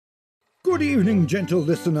Good evening, gentle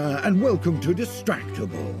listener, and welcome to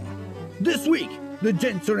Distractable. This week, the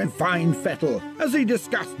gents are in fine fettle as they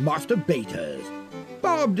discuss masturbators.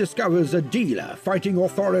 Bob discovers a dealer fighting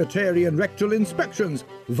authoritarian rectal inspections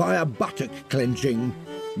via buttock clenching.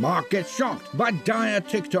 Mark gets shocked by dire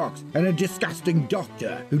TikToks and a disgusting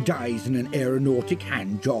doctor who dies in an aeronautic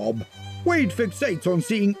hand job. Wade fixates on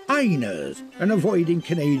seeing Einers and avoiding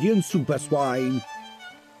Canadian super swine.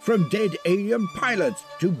 From dead alien pilots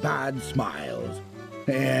to bad smiles.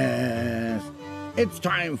 Yes, it's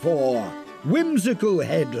time for Whimsical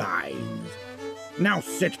Headlines. Now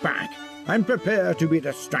sit back and prepare to be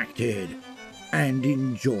distracted and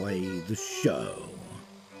enjoy the show.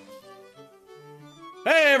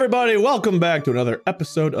 Hey everybody, welcome back to another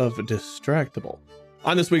episode of Distractable.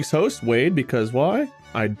 I'm this week's host, Wade, because why?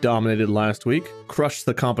 I dominated last week, crushed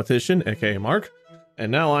the competition, aka Mark, and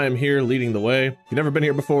now I am here leading the way. If you've never been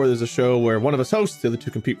here before, there's a show where one of us hosts, the other two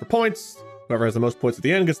compete for points. Whoever has the most points at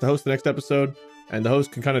the end gets to host the next episode, and the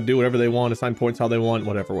host can kind of do whatever they want, assign points how they want,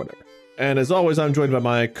 whatever. And as always, I'm joined by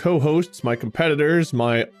my co-hosts, my competitors,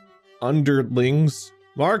 my underlings,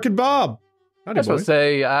 Mark and Bob. Howdy, I was going to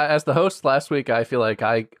say, as the host last week, I feel like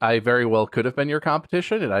I very well could have been your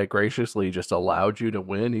competition, and I graciously just allowed you to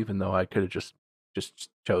win, even though I could have just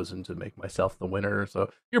chosen to make myself the winner.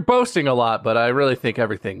 So you're boasting a lot, but I really think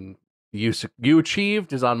everything you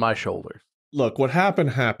achieved is on my shoulders. Look, what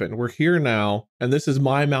happened. We're here now, and this is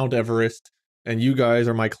my Mount Everest, and you guys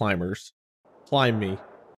are my climbers. Climb me.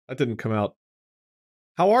 That didn't come out.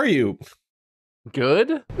 How are you?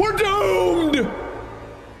 Good. We're doomed!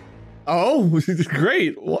 Oh,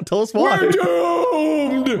 great. Well, tell us why. We're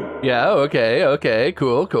doomed! Yeah, okay,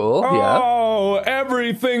 cool, yeah. Oh,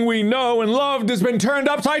 everything we know and loved has been turned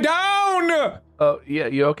upside down! Oh, yeah,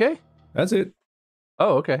 you okay? That's it.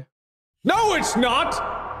 Oh, okay. No, it's not!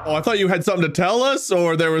 Oh, I thought you had something to tell us,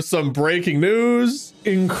 or there was some breaking news.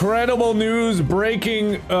 Incredible news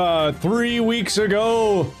breaking 3 weeks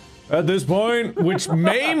ago at this point, which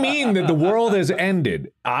may mean that the world has ended.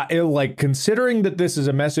 Considering that this is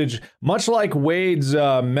a message, much like Wade's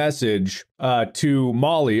message to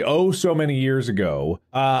Molly, so many years ago,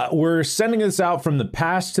 we're sending this out from the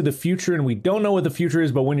past to the future, and we don't know what the future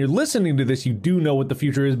is, but when you're listening to this, you do know what the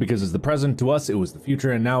future is, because it's the present. To us, it was the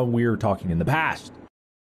future, and now we're talking in the past.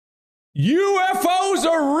 UFOs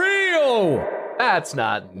are real! That's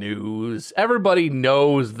not news. Everybody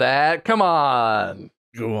knows that. Come on.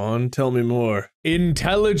 Go on, tell me more.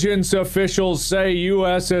 Intelligence officials say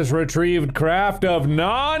U.S. has retrieved craft of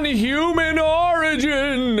non-human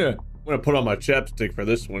origin. I'm gonna put on my chapstick for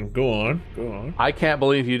this one. Go on. I can't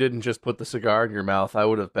believe you didn't just put the cigar in your mouth. I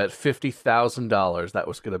would have bet $50,000 that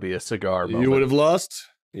was going to be a cigar moment. You would have lost.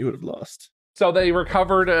 So they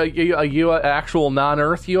recovered a actual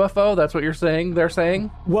non-Earth UFO? That's what you're saying? They're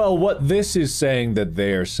saying? Well, what this is saying that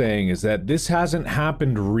they are saying is that this hasn't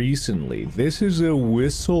happened recently. This is a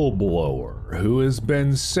whistleblower who has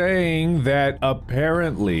been saying that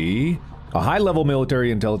apparently a high-level military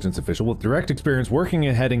intelligence official with direct experience working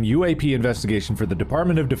and heading UAP investigation for the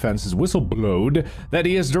Department of Defense has whistleblowed that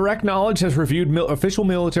he has direct knowledge, has reviewed official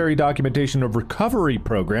military documentation of recovery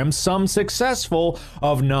programs, some successful,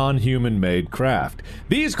 of non-human-made craft.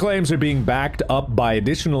 These claims are being backed up by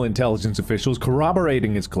additional intelligence officials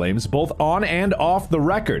corroborating his claims, both on and off the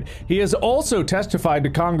record. He has also testified to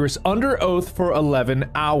Congress under oath for 11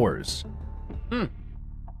 hours. So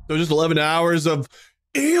just 11 hours of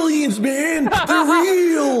aliens, man! They're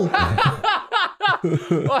real! Look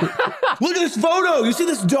at this photo! You see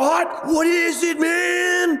this dot? What is it,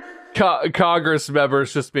 man? Congress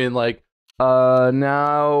members just being like,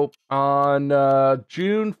 now on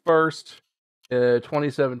June 1st,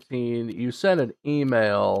 2017, you sent an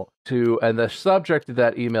email to, and the subject of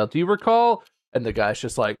that email, do you recall? And the guy's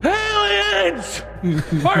just like, aliens!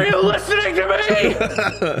 Are you listening to me?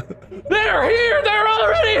 They're here! They're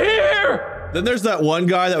already here! Then there's that one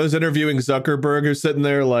guy that was interviewing Zuckerberg who's sitting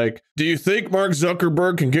there like, do you think Mark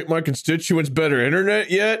Zuckerberg can get my constituents better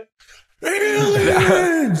internet yet?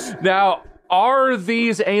 Aliens! Now, are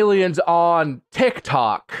these aliens on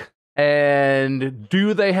TikTok? And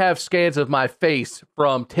do they have scans of my face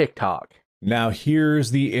from TikTok? Now,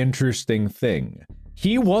 here's the interesting thing.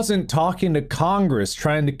 He wasn't talking to Congress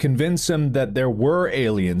trying to convince him that there were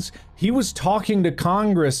aliens. He was talking to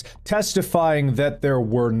Congress testifying that there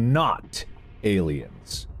were not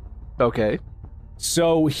aliens. Okay.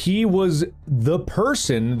 So he was the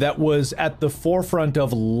person that was at the forefront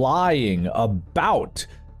of lying about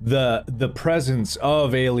the presence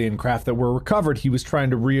of alien craft that were recovered. He was trying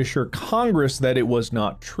to reassure Congress that it was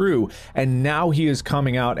not true. And now he is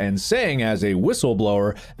coming out and saying, as a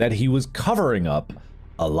whistleblower, that he was covering up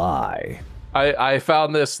a lie. I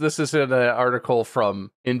found this. This is in an article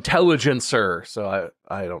from Intelligencer, so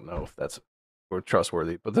I don't know if that's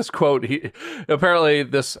trustworthy. But this quote, if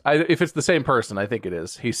it's the same person, I think it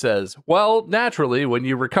is. He says, "Well, naturally, when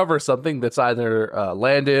you recover something that's either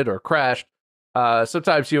landed or crashed,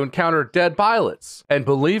 sometimes you encounter dead pilots. And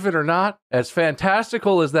believe it or not, as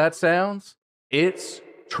fantastical as that sounds, it's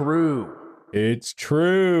true." It's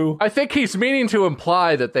true. I think he's meaning to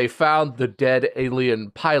imply that they found the dead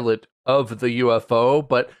alien pilot of the UFO,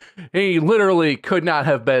 but he literally could not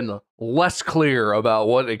have been less clear about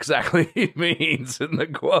what exactly he means in the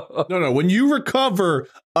quote. No. When you recover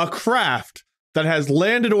a craft that has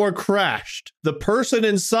landed or crashed, the person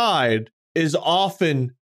inside is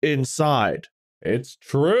often inside. It's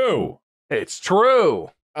true. It's true.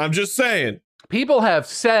 I'm just saying. People have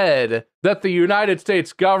said that the United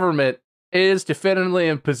States government is definitively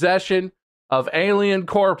in possession of alien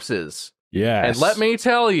corpses. Yes. And let me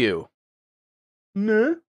tell you.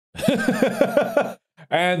 And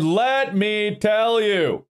let me tell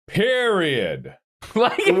you, period. We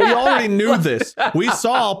already knew this. We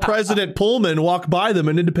saw President Pullman walk by them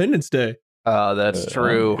on Independence Day. Oh, that's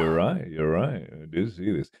true. You're right. I do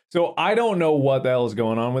see this. So I don't know what the hell is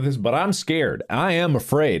going on with this, but I'm scared. I am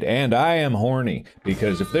afraid, and I am horny.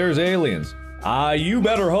 Because if there's aliens, you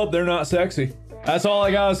better hope they're not sexy. That's all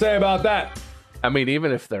I gotta say about that. I mean,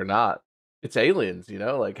 even if they're not, it's aliens,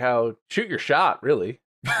 like how shoot your shot, really.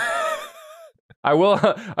 I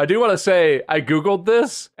do want to say I Googled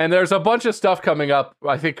this, and there's a bunch of stuff coming up,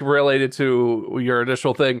 I think related to your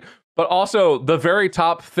initial thing, but also the very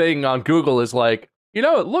top thing on Google is like,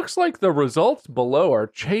 it looks like the results below are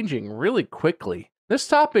changing really quickly. This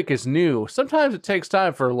topic is new. Sometimes it takes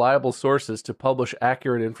time for reliable sources to publish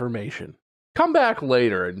accurate information. Come back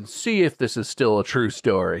later and see if this is still a true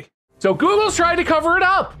story. So Google's trying to cover it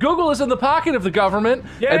up. Google is in the pocket of the government,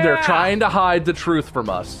 and they're trying to hide the truth from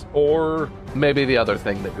us. Or maybe the other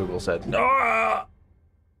thing that Google said.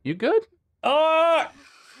 You good?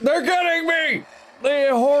 They're getting me! The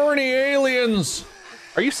horny aliens!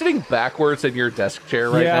 Are you sitting backwards in your desk chair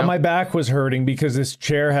right now? Yeah, my back was hurting because this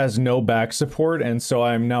chair has no back support, and so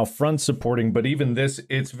I'm now front supporting, but even this,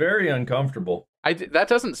 it's very uncomfortable. That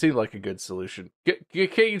doesn't seem like a good solution. Can't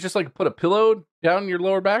you just put a pillow down your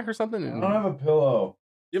lower back or something? I don't have a pillow.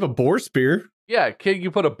 You have a boar spear. Yeah, can't you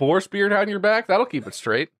put a boar spear down your back? That'll keep it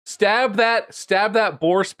straight. Stab that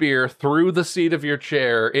boar spear through the seat of your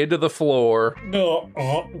chair into the floor.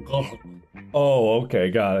 Oh, okay,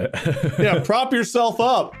 got it. Yeah, prop yourself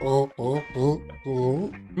up.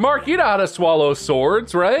 Mark, you know how to swallow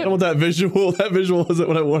swords, right? I don't want that visual. That visual wasn't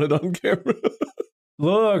what I wanted on camera.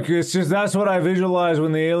 Look, it's just that's what I visualize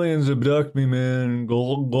when the aliens abduct me, man.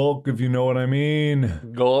 Gulk, gulk, if you know what I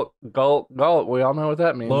mean. Gulp, gulp, gulp. We all know what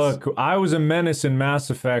that means. Look, I was a menace in Mass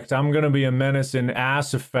Effect. I'm gonna be a menace in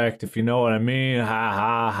Ass Effect, if you know what I mean. Ha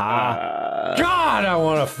ha ha. God, I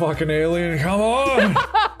want a fucking alien. Come on.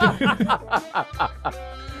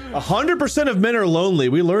 100% of men are lonely.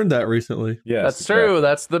 We learned that recently. Yes, that's true. Yeah.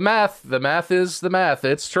 That's the math. The math is the math.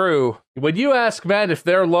 It's true. When you ask men if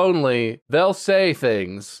they're lonely, they'll say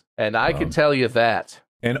things, and I can tell you that.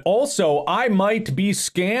 And also, I might be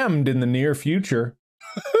scammed in the near future.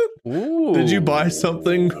 Ooh. Did you buy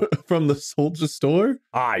something from the soldier store?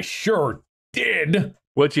 I sure did.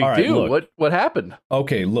 What'd you do? Look. What happened?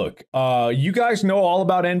 Okay, look. You guys know all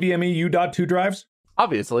about NVMe U.2 drives?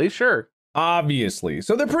 Obviously, sure. Obviously.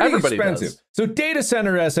 So they're pretty expensive. Does. So data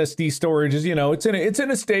center SSD storage is, it's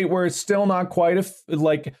in a state where it's still not quite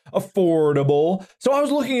affordable. So I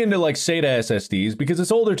was looking into SATA SSDs because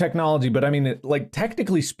it's older technology, but I mean,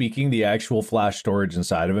 technically speaking, the actual flash storage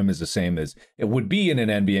inside of them is the same as it would be in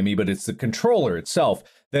an NVMe, but it's the controller itself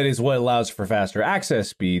that is what allows for faster access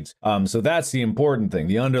speeds. So that's the important thing.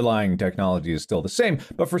 The underlying technology is still the same,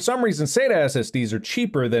 but for some reason, SATA SSDs are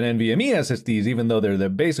cheaper than NVMe SSDs, even though they're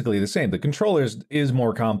basically the same. The controller is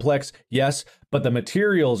more complex, yes, but the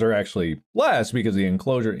materials are actually less because the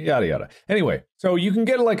enclosure, yada, yada. Anyway, so you can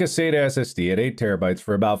get a SATA SSD at 8 terabytes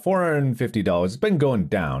for about $450. It's been going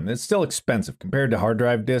down. It's still expensive compared to hard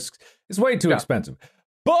drive disks. It's way too expensive.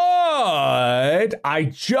 But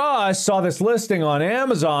I just saw this listing on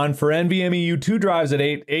Amazon for NVMe U2 drives at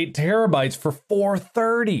 8 terabytes for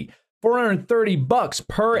 $430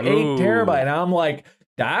 per 8 terabyte. And I'm like,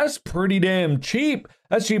 that's pretty damn cheap.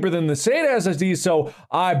 That's cheaper than the SATA SSD. So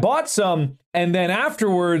I bought some, and then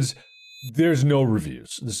afterwards, there's no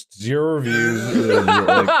reviews. There's 0 reviews.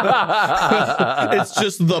 It's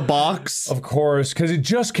just the box. Of course, because it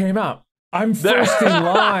just came out. I'm first in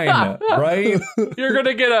line, right? You're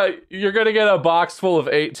gonna get a box full of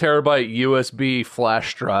 8 terabyte USB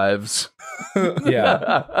flash drives.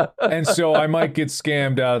 Yeah. And so I might get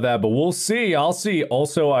scammed out of that, but we'll see. I'll see.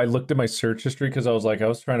 Also, I looked at my search history because I was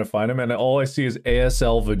trying to find him, and all I see is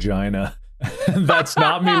ASL vagina. That's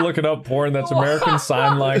not me looking up porn. That's American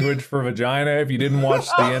Sign Language for vagina. If you didn't watch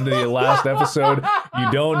the end of the last episode,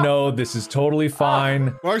 you don't know. This is totally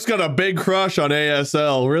fine. Mark's got a big crush on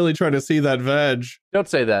ASL. Really trying to see that veg. Don't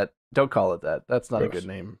say that. Don't call it that. That's not Gross. a good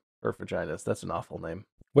name for vaginas. That's an awful name.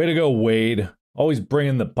 Way to go, Wade. Always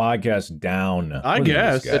bringing the podcast down. I Look at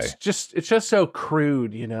guess. this guy. It's just so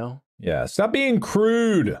crude, you know? Yeah, stop being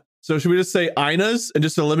crude. So should we just say Inas and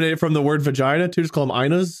just eliminate it from the word vagina too? Just call them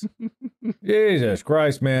Inas? Jesus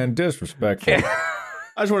Christ, man. Disrespectful.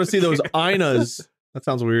 I just want to see those Inas. That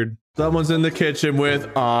sounds weird. Someone's in the kitchen with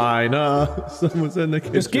Ina. Someone's in the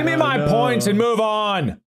kitchen. Just give me my points and move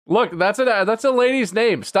on. Look, that's a lady's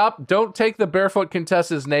name. Stop. Don't take the Barefoot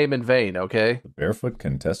Contessa's name in vain, okay? The Barefoot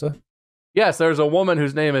Contessa? Yes, there's a woman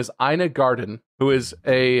whose name is Ina Garden, who is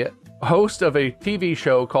a host of a TV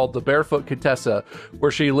show called The Barefoot Contessa,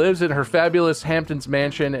 where she lives in her fabulous Hamptons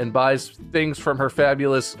mansion and buys things from her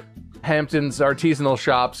fabulous Hamptons artisanal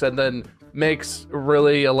shops and then makes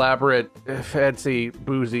really elaborate, fancy,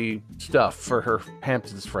 boozy stuff for her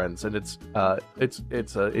Hamptons friends. And it's a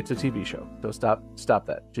TV show. So stop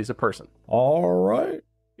that. She's a person. All right.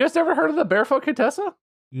 You guys ever heard of The Barefoot Contessa?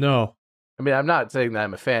 No. I mean, I'm not saying that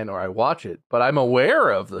I'm a fan or I watch it, but I'm aware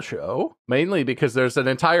of the show, mainly because there's an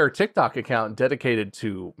entire TikTok account dedicated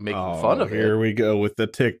to making fun of it. Here we go with the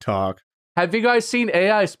TikTok. Have you guys seen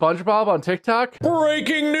AI SpongeBob on TikTok?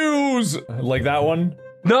 Breaking news! Like that one?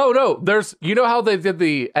 No. There's, you know how they did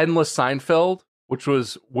the endless Seinfeld, which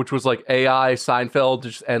was like AI Seinfeld,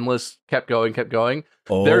 just endless, kept going.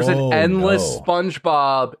 There's an endless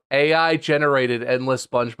SpongeBob, AI generated endless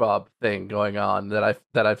SpongeBob thing going on that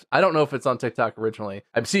I don't know if it's on TikTok originally.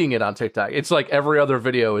 I'm seeing it on TikTok. It's like every other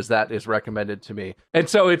video is recommended to me. And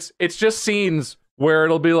so it's just scenes where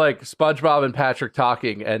it'll be like SpongeBob and Patrick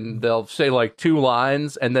talking and they'll say like 2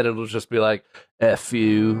 lines and then it'll just be like a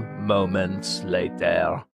few moments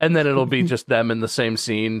later. And then it'll be just them in the same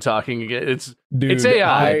scene talking again. It's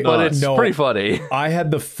AI, but it's pretty funny. I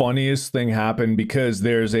had the funniest thing happen because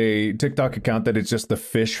there's a TikTok account that it's just the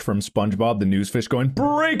fish from SpongeBob, the news fish going,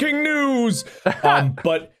 breaking news!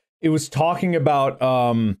 But it was talking about,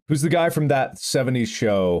 who's the guy from that 70s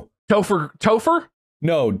show? Topher?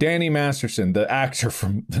 No, Danny Masterson, the actor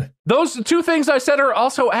from... Those 2 things I said are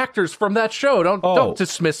also actors from that show. Don't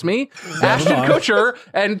dismiss me. Ashton Kutcher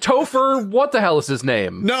and Topher, what the hell is his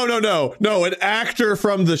name? No, an actor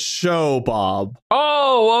from the show, Bob.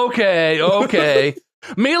 Oh, okay.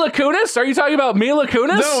 Mila Kunis? Are you talking about Mila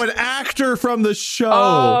Kunis? No, an actor from the show.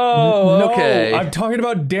 Oh, okay. No, I'm talking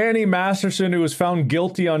about Danny Masterson, who was found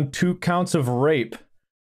guilty on 2 counts of rape.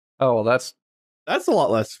 Oh, well, that's a lot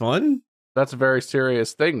less fun. That's a very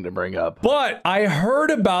serious thing to bring up. But I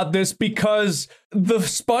heard about this because the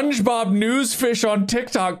SpongeBob news fish on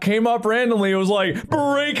TikTok came up randomly. It was like,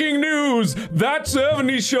 breaking news! That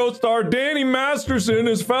 70s show star Danny Masterson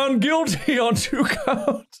is found guilty on 2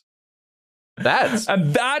 counts.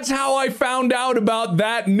 And that's how I found out about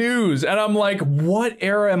that news. And I'm like, what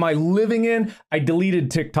era am I living in? I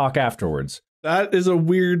deleted TikTok afterwards. That is a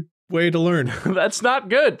weird way to learn. That's not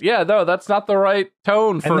good. Yeah, no, that's not the right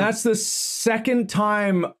tone for... And that's the second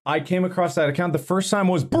time I came across that account. The first time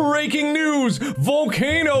was breaking news!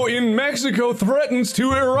 Volcano in Mexico threatens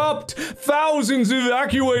to erupt! Thousands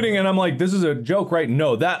evacuating! And I'm like, this is a joke, right?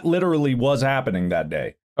 No, that literally was happening that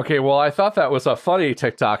day. Okay, well, I thought that was a funny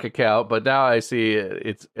TikTok account, but now I see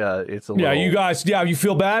it's a little... Yeah, you guys, you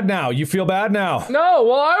feel bad now. You feel bad now. No,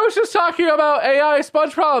 well, I was just talking about AI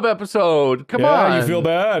SpongeBob episode. Come on. Yeah, you feel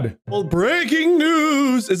bad. Well, breaking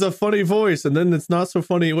news is a funny voice, and then it's not so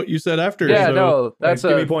funny what you said after. Yeah, so. no, that's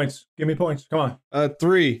Give me points. Give me points. Come on.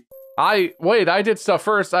 3. I did stuff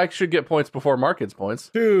first. I should get points before Mark gets points.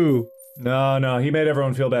 2. No, he made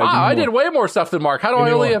everyone feel bad. I did way more stuff than Mark. How do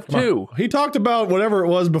I only have 2? He talked about whatever it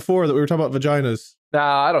was before that we were talking about vaginas.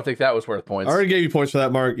 Nah, I don't think that was worth points. I already gave you points for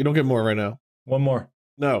that, Mark. You don't get more right now. One more.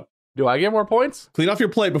 No. Do I get more points? Clean off your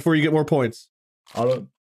plate before you get more points. I'll...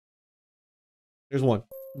 Here's 1.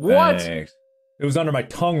 What? Thanks. It was under my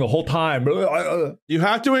tongue the whole time. You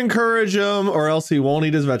have to encourage him or else he won't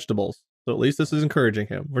eat his vegetables. So at least this is encouraging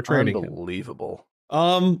him. We're training him. Unbelievable.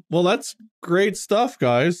 Well, that's great stuff,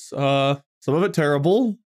 guys. Some of it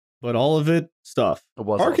terrible, but all of it stuff.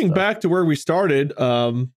 Harking back to where we started,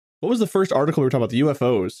 what was the first article we were talking about? The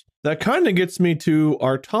UFOs. That kind of gets me to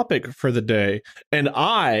our topic for the day. And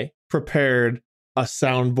I prepared a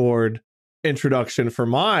soundboard introduction for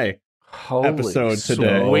my episode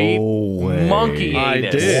today. Sweet monkey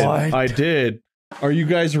anus. I did. Are you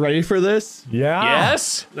guys ready for this? Yeah.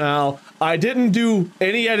 Yes. Now, I didn't do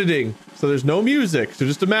any editing, so there's no music. So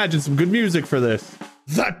just imagine some good music for this.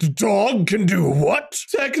 That dog can do what?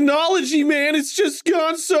 Technology, man, it's just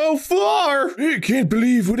gone so far. I can't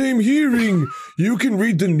believe what I'm hearing. You can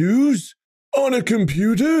read the news on a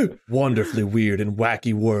computer? Wonderfully weird and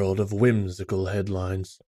wacky world of whimsical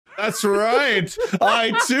headlines. That's right.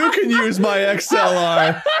 I too can use my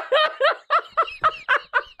XLR.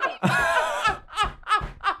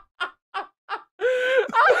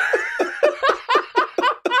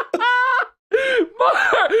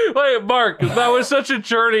 Wait, Mark, that was such a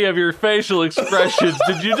journey of your facial expressions.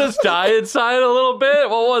 Did you just die inside a little bit?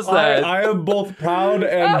 What was that? I am both proud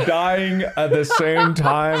and dying at the same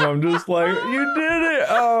time. I'm just like, you did it.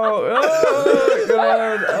 Oh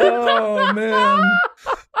God. Oh, man.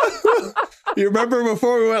 You remember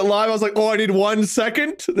before we went live, I was like, oh, I need 1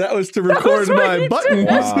 second? That was to record my buttons.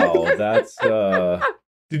 Wow, that's...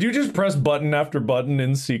 Did you just press button after button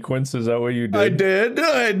in sequence? Is that what you did?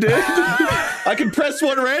 I did. I can press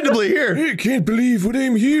one randomly here. I can't believe what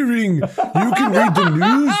I'm hearing. You can read the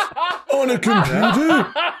news on a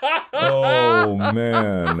computer? Oh,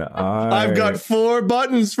 man. I've got 4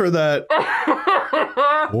 buttons for that.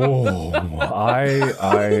 Whoa.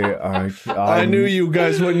 I knew you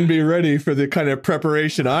guys wouldn't be ready for the kind of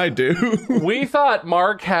preparation I do. We thought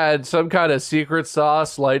Mark had some kind of secret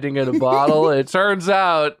sauce lighting in a bottle. It turns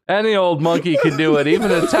out any old monkey can do it,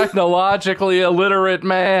 even a technologically illiterate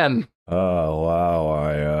man. Oh,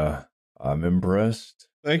 wow. I'm impressed.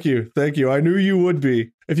 Thank you. I knew you would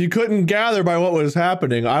be. If you couldn't gather by what was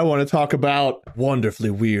happening, I want to talk about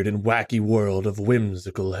wonderfully weird and wacky world of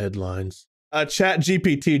whimsical headlines.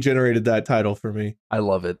 ChatGPT generated that title for me. I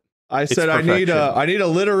love it. I said I need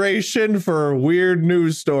alliteration for weird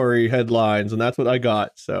news story headlines, and that's what I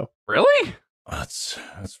got. So really, that's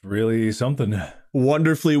really something.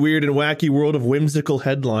 Wonderfully weird and wacky world of whimsical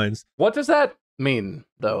headlines. What does that mean,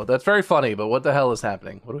 though? That's very funny, but what the hell is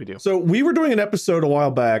happening? What do we do? So we were doing an episode a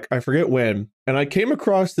while back, I forget when, and I came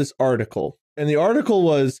across this article. And the article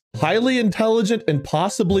was, highly intelligent and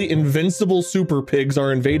possibly invincible super pigs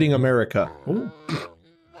are invading America. Ooh.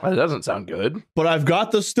 That doesn't sound good. But I've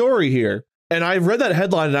got the story here. And I read that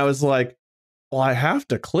headline and I was like, well, I have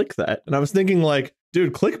to click that. And I was thinking like,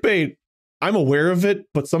 dude, clickbait, I'm aware of it,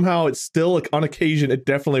 but somehow it's still, like, on occasion, it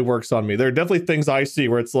definitely works on me. There are definitely things I see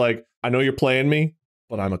where it's like, I know you're playing me,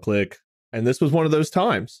 but I'm a click. And this was one of those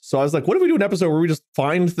times. So I was like, what if we do an episode where we just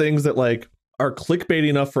find things that like are clickbaity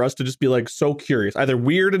enough for us to just be like so curious, either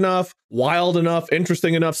weird enough, wild enough,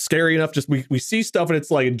 interesting enough, scary enough. Just we see stuff and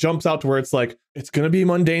it's like, it jumps out to where it's like, it's going to be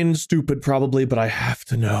mundane and stupid probably, but I have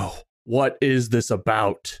to know, what is this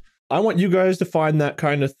about? I want you guys to find that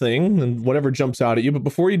kind of thing and whatever jumps out at you. But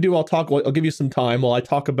before you do, I'll give you some time while I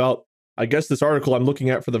talk about, I guess, this article I'm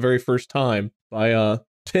looking at for the very first time by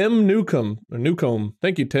Tim Newcomb.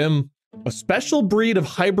 Thank you, Tim. A special breed of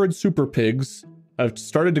hybrid super pigs have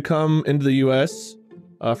started to come into the US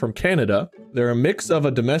from Canada. They're a mix of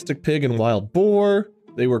a domestic pig and wild boar.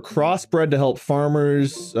 They were crossbred to help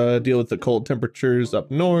farmers deal with the cold temperatures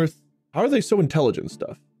up north. How are they so intelligent and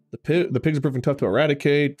stuff? The pigs are proving tough to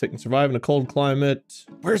eradicate. They can survive in a cold climate.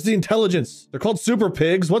 Where's the intelligence? They're called super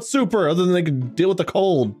pigs. What's super other than they can deal with the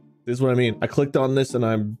cold? This is what I mean. I clicked on this and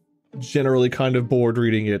I'm generally kind of bored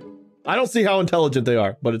reading it. I don't see how intelligent they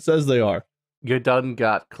are, but it says they are. You done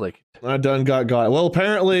got clicked. I done got it. Well,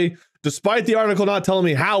 apparently, despite the article not telling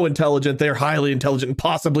me how intelligent, they're highly intelligent and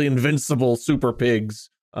possibly invincible super pigs.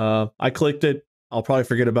 I clicked it. I'll probably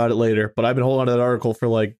forget about it later, but I've been holding on to that article for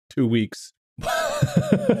like 2 weeks.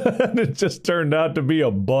 It just turned out to be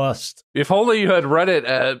a bust. If only you had read it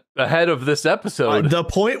ahead of this episode. The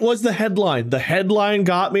point was the headline. The headline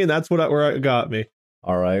got me, and that's where it got me.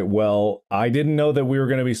 All right, well, I didn't know that we were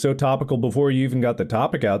going to be so topical before you even got the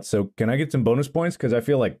topic out, so can I get some bonus points? Because I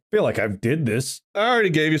feel like I did this. I already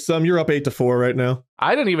gave you some. You're up 8-4 right now.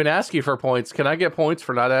 I didn't even ask you for points. Can I get points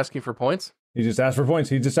for not asking for points? He just asked for points.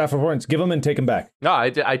 Give them and take them back. No, I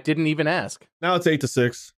didn't even ask. Now it's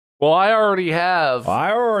 8-6. Well, I already have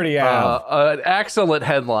an excellent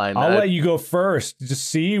headline. I'll let you go first. Just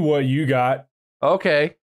see what you got.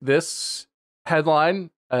 Okay, this headline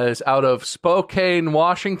is out of Spokane,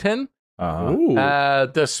 Washington.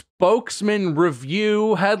 The Spokesman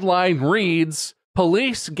Review headline reads,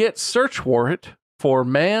 police get search warrant for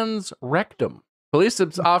man's rectum. Police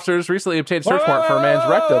officers recently obtained a search warrant for a man's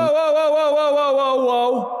rectum.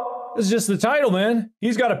 Whoa. This is just the title, man.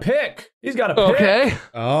 He's got to pick. He's got to pick. Okay.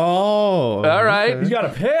 Oh. All right. He's got to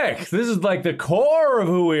pick. This is like the core of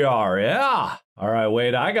who we are. Yeah. All right,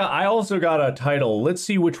 Wade. I also got a title. Let's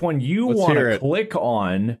see which one you want to click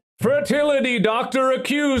on. Fertility doctor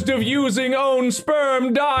accused of using own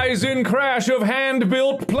sperm dies in crash of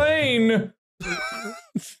hand-built plane.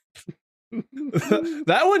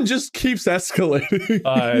 That one just keeps escalating.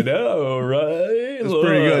 I know, right? It's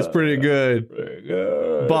pretty good. It's pretty good. Pretty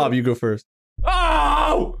good. Bob, you go first.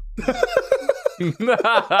 Oh!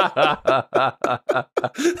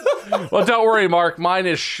 Well, don't worry, Mark. Mine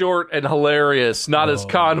is short and hilarious, not as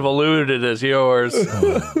convoluted as yours.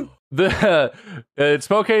 In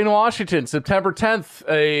Spokane, Washington, September 10th,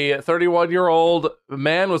 a 31-year-old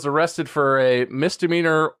man was arrested for a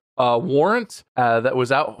misdemeanor warrant that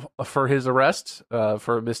was out for his arrest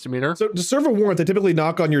for a misdemeanor. So to serve a warrant, they typically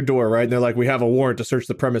knock on your door, right? And they're like, we have a warrant to search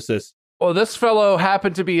the premises. Well, this fellow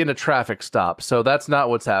happened to be in a traffic stop, so that's not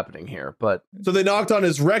what's happening here. But so they knocked on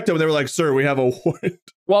his rectum and they were like, sir, we have a warrant.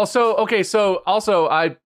 Well, so also I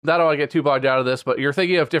don't want to get too bogged out of this, but you're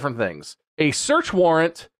thinking of different things. A search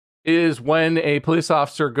warrant is when a police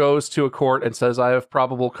officer goes to a court and says, I have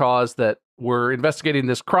probable cause that we're investigating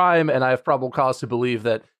this crime, and I have probable cause to believe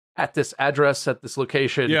that at this address, at this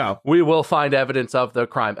location, we will find evidence of the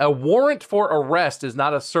crime. A warrant for arrest is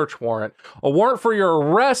not a search warrant. A warrant for your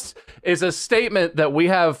arrest is a statement that we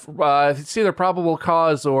have, it's either probable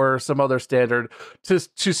cause or some other standard, to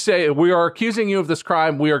say, we are accusing you of this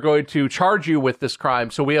crime, we are going to charge you with this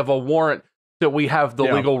crime, so we have a warrant that we have the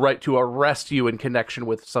legal right to arrest you in connection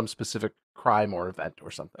with some specific crime or event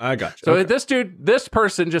or something. I got you. So this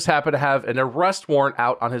person just happened to have an arrest warrant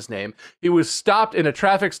out on his name. He was stopped in a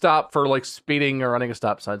traffic stop for like speeding or running a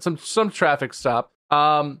stop sign, some traffic stop.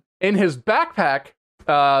 In his backpack,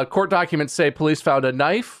 court documents say police found a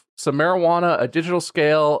knife, some marijuana, a digital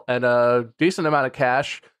scale, and a decent amount of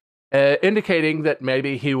cash, indicating that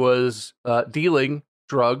maybe he was dealing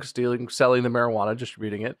drugs, selling the marijuana,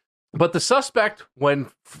 distributing it. But the suspect, when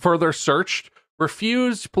further searched,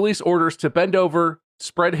 refused police orders to bend over,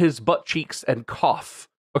 spread his butt cheeks, and cough.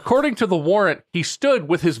 According to the warrant, he stood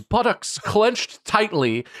with his buttocks clenched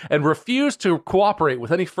tightly and refused to cooperate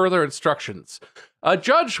with any further instructions. A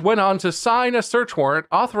judge went on to sign a search warrant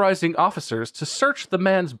authorizing officers to search the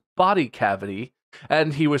man's body cavity,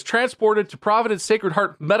 and he was transported to Providence Sacred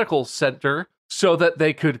Heart Medical Center so that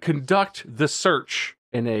they could conduct the search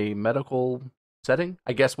in a medical setting,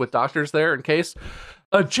 I guess with doctors there in case.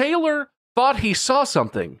 A jailer thought he saw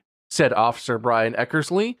something, said Officer Brian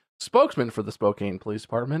Eckersley, spokesman for the Spokane Police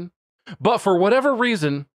Department. But for whatever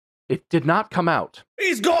reason, it did not come out.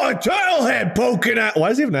 He's got a turtle head poking out. Why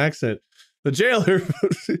does he have an accent? The jailer.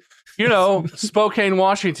 Spokane,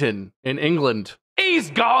 Washington, in England. He's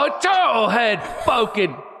got a turtle head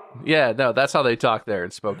poking. Yeah, no, that's how they talk there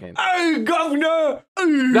in Spokane. Hey, governor!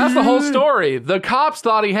 That's the whole story. The cops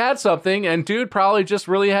thought he had something, and dude probably just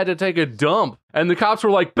really had to take a dump. And the cops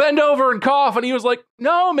were like, bend over and cough. And he was like,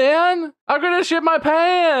 no, man, I'm going to shit my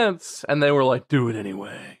pants. And they were like, do it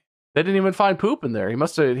anyway. They didn't even find poop in there. He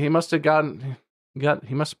must have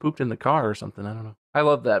pooped in the car or something. I don't know. I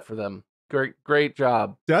love that for them. Great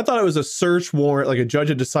job. Dude, I thought it was a search warrant, like a judge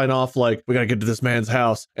had to sign off, like, we got to get to this man's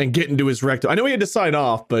house and get into his rectum. I know he had to sign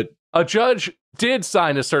off, but... A judge did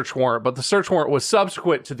sign a search warrant, but the search warrant was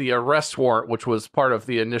subsequent to the arrest warrant, which was part of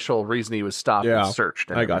the initial reason he was stopped and searched.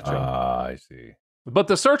 I got you. I see. But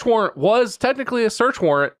the search warrant was technically a search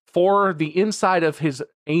warrant for the inside of his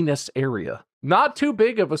anus area. Not too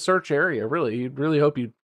big of a search area, really. You'd really hope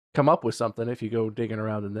you'd come up with something if you go digging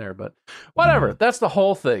around in there, but whatever. That's the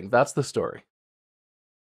whole thing. That's the story.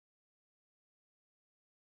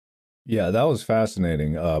 Yeah, that was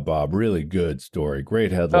fascinating, Bob. Really good story.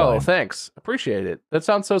 Great headline. Oh, thanks. Appreciate it. That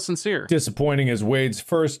sounds so sincere. Disappointing as Wade's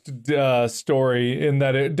first story, in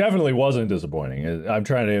that it definitely wasn't disappointing. I'm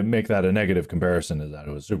trying to make that a negative comparison, is that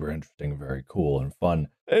it was super interesting, very cool and fun.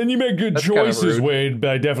 And you make good choices, Wade,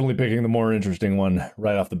 by definitely picking the more interesting one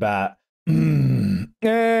right off the bat.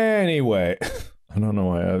 Anyway, I don't know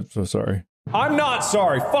why I'm so sorry. I'm not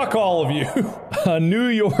sorry. Fuck all of you. A New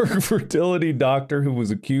York fertility doctor who was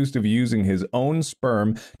accused of using his own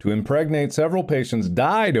sperm to impregnate several patients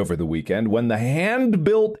died over the weekend when the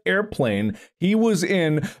hand-built airplane he was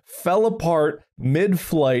in fell apart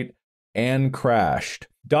mid-flight and crashed.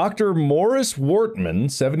 Dr. Morris Wortman,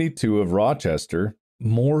 72 of Rochester.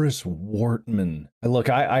 Morris Wortman. Look,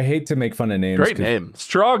 I hate to make fun of names. Great name.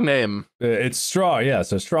 Strong name. It's strong. Yeah,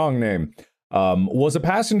 it's a strong name. Was a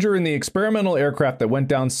passenger in the experimental aircraft that went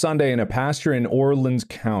down Sunday in a pasture in Orleans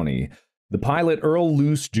County. The pilot, Earl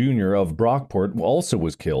Luce Jr. of Brockport, also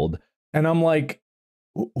was killed. And I'm like,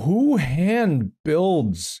 who hand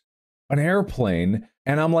builds an airplane?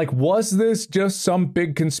 And I'm like, was this just some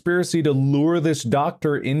big conspiracy to lure this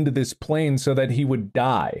doctor into this plane so that he would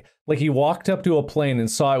die? Like, he walked up to a plane and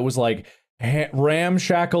saw it was like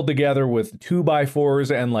ramshackled together with 2x4s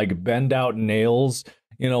and like bend out nails,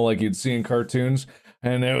 like you'd see in cartoons.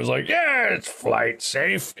 And it was like, yeah, it's flight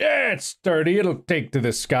safe. Yeah, it's sturdy. It'll take to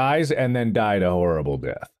the skies, and then died a horrible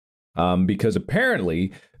death. Because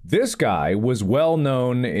apparently this guy was well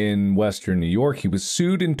known in Western New York. He was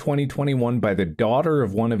sued in 2021 by the daughter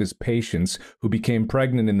of one of his patients who became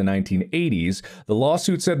pregnant in the 1980s. The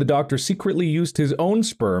lawsuit said the doctor secretly used his own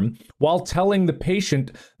sperm while telling the patient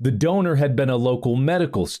the donor had been a local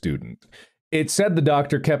medical student. It said the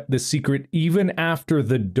doctor kept the secret even after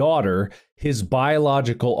the daughter, his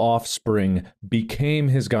biological offspring, became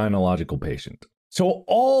his gynecological patient. So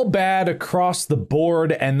all bad across the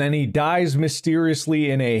board, and then he dies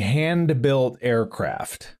mysteriously in a hand-built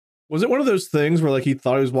aircraft. Was it one of those things where like he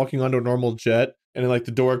thought he was walking onto a normal jet and then like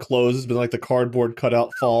the door closes, but like the cardboard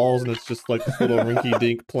cutout falls and it's just like this little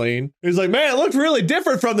rinky-dink plane? He's like, man, it looked really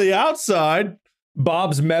different from the outside.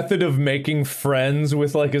 Bob's method of making friends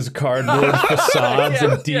with like his cardboard facades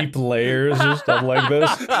and deep layers or stuff like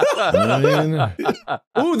this.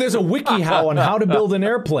 Ooh, there's a WikiHow on how to build an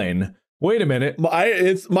airplane. Wait a minute. My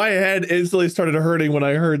head instantly started hurting when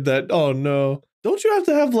I heard that. Oh no. Don't you have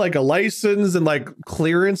to have like a license and like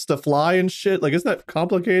clearance to fly and shit? Like, isn't that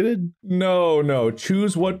complicated? No.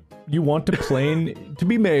 Choose what you want the plane to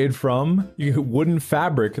be made from. Wooden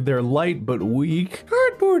fabric. They're light but weak.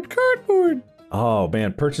 Cardboard. Oh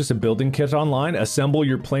man, purchase a building kit online. Assemble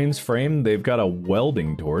your plane's frame. They've got a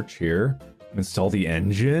welding torch here. Install the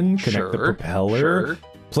engine. Connect the propeller. Sure.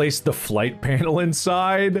 Place the flight panel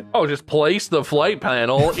inside. Oh, just place the flight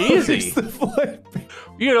panel. Easy.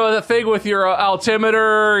 The thing with your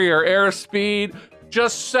altimeter, your airspeed.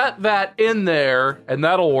 Just set that in there, and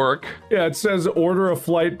that'll work. Yeah, it says order a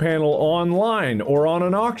flight panel online or on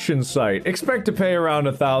an auction site. Expect to pay around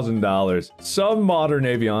 $1,000. Some modern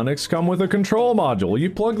avionics come with a control module. You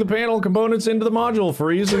plug the panel components into the module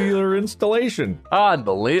for easier installation.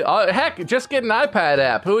 Unbelievable. Heck, just get an iPad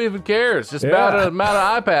app. Who even cares? Just mount an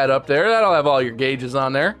iPad up there. That'll have all your gauges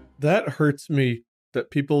on there. That hurts me that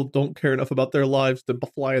people don't care enough about their lives to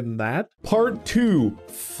fly in that. Part 2,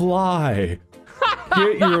 fly.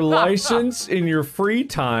 Get your license in your free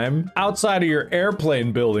time, outside of your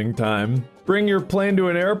airplane building time. Bring your plane to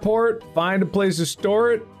an airport, find a place to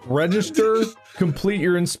store it, register, complete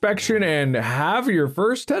your inspection, and have your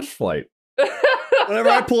first test flight. Whenever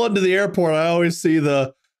I pull into the airport, I always see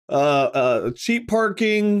the cheap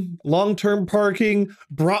parking, long-term parking,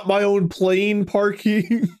 brought my own plane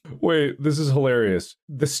parking. Wait, this is hilarious.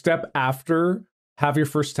 The step after have your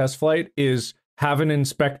first test flight is have an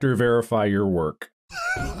inspector verify your work.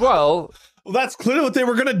 Well, that's clearly what they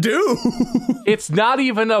were gonna do. It's not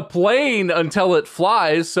even a plane until it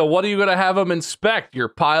flies, so what are you gonna have them inspect? Your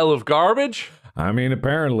pile of garbage? I mean,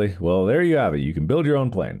 apparently. Well, there you have it. You can build your own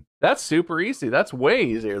plane. That's super easy. That's way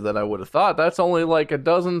easier than I would have thought. That's only like a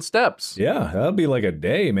dozen steps. Yeah, that'll be like a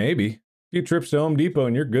day, maybe. A few trips to Home Depot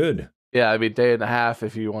and you're good. Yeah, I mean, day and a half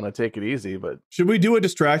if you want to take it easy, but... Should we do a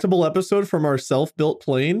distractable episode from our self-built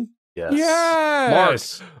plane? Yes.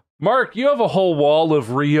 Yes! Mark, you have a whole wall of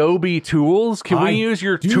Ryobi tools. Can we use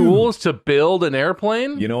your tools to build an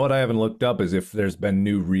airplane? You know what I haven't looked up is if there's been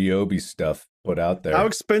new Ryobi stuff put out there. How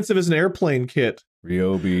expensive is an airplane kit?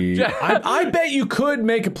 Ryobi. I bet you could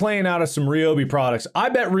make a plane out of some Ryobi products. I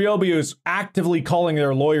bet Ryobi is actively calling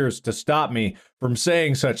their lawyers to stop me from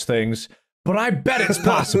saying such things, but I bet it's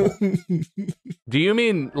possible. Do you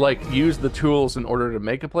mean like use the tools in order to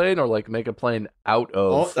make a plane, or like make a plane out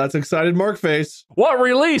of? Oh, that's excited Mark face. What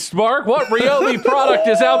released, Mark? What Ryobi product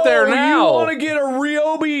is out there now? You want to get a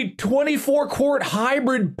Ryobi 24-quart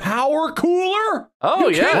hybrid power cooler? Oh,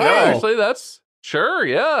 yeah. No, actually, that's... Sure,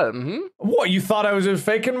 yeah. Mm-hmm. What, you thought I was just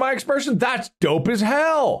faking my expression? That's dope as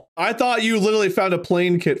hell. I thought you literally found a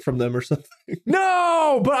plane kit from them or something.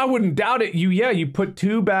 No, but I wouldn't doubt it. You put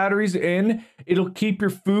 2 batteries in. It'll keep your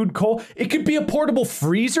food cold. It could be a portable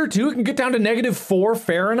freezer, too. It can get down to -4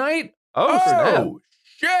 Fahrenheit. Oh,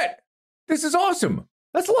 shit. This is awesome.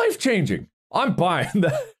 That's life-changing. I'm buying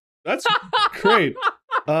that. That's great.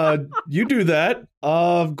 You do that.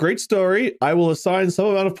 Great story. I will assign some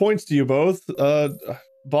amount of points to you both.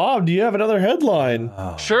 Bob, do you have another headline?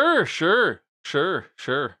 Oh. Sure.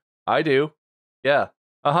 I do. Yeah.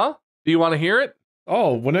 Uh-huh. Do you want to hear it?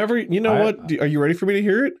 Oh, whenever, what? Are you ready for me to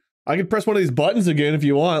hear it? I can press one of these buttons again if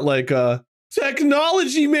you want, like,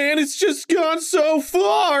 technology, man, it's just gone so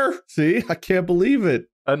far. See, I can't believe it.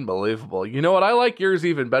 Unbelievable. You know what? I like yours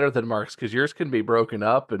even better than Mark's because yours can be broken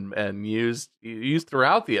up and used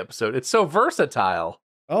throughout the episode. It's so versatile.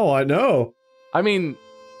 Oh, I know. I mean,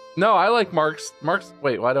 no, I like Mark's.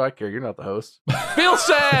 Wait, why do I care? You're not the host. Feel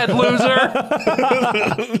sad, loser.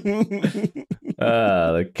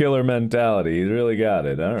 The killer mentality. He's really got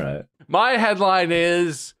it. All right. My headline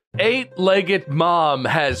is 8-legged mom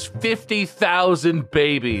has 50,000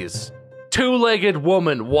 babies. 2-legged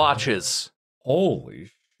woman watches. Holy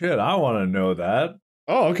shit, I want to know that.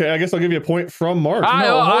 Oh, okay. I guess I'll give you a point from Mark.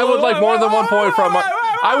 I would like more than 1 point from Mark.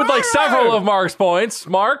 I would like several of Mark's points.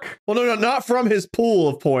 Mark? Well, no, not from his pool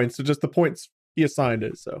of points. So just the points he assigned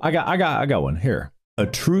it. So I got one here. A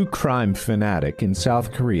true crime fanatic in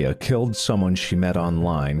South Korea killed someone she met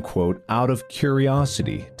online, quote, out of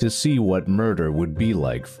curiosity to see what murder would be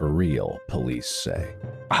like for real, police say.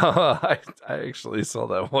 I actually saw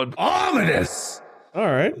that one. Ominous! All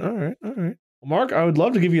right. Well, Mark, I would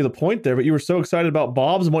love to give you the point there, but you were so excited about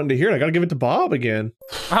Bob's and wanting to hear it. I got to give it to Bob again.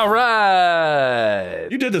 All right.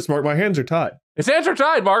 You did this, Mark. My hands are tied. His hands are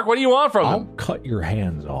tied, Mark. What do you want from I'll him? cut your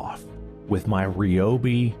hands off with my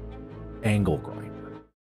Ryobi angle grinder.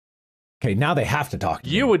 Okay, now they have to talk to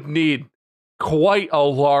You me. would need quite a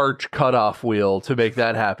large cutoff wheel to make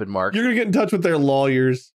that happen, Mark. You're going to get in touch with their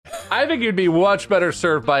lawyers. I think you'd be much better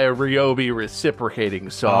served by a Ryobi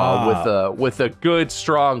reciprocating saw with a good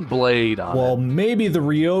strong blade on Well, it. maybe the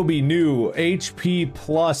Ryobi new HP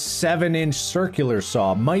plus 7-inch circular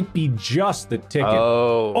saw might be just the ticket.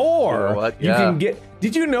 Oh, Or you know what? you Yeah. can get...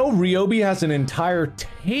 Did you know Ryobi has an entire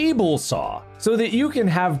table saw so that you can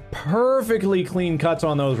have perfectly clean cuts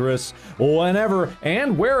on those wrists whenever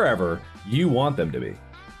and wherever you want them to be?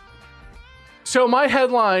 So my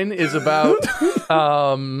headline is about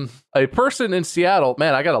a person in Seattle.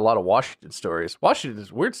 Man, I got a lot of Washington stories.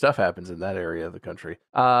 Weird stuff happens in that area of the country.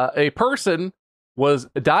 A person was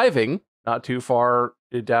diving not too far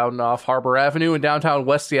down off Harbor Avenue in downtown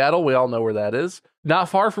West Seattle. We all know where that is. Not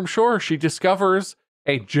far from shore, she discovers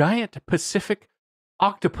a giant Pacific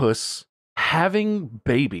octopus having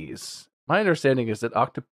babies. My understanding is that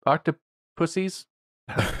octopussies.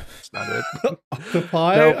 That's not it.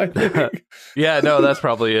 Octopi, Nope. I think. Yeah, no, that's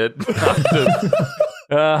probably it.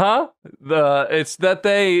 It's that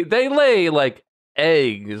they lay like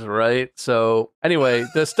eggs, right? So anyway,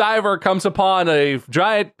 this diver comes upon a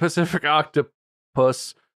giant Pacific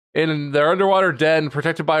octopus in their underwater den,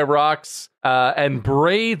 protected by rocks, and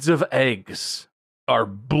braids of eggs are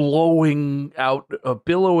billowing out of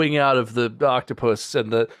the octopus,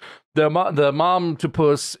 and the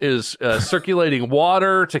momtopus is circulating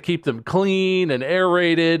water to keep them clean and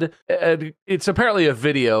aerated. And it's apparently a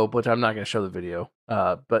video, but I'm not going to show the video.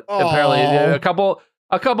 But apparently, a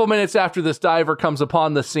couple minutes after this diver comes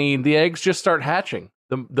upon the scene, the eggs just start hatching.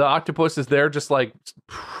 The octopus is there, just like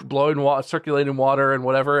blowing circulating water and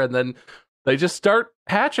whatever, and then they just start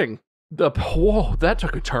hatching. Whoa, that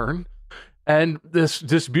took a turn. And this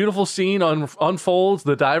beautiful scene unfolds.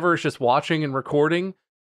 The diver is just watching and recording.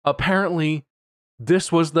 Apparently,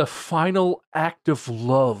 this was the final act of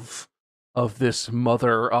love of this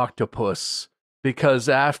mother octopus, because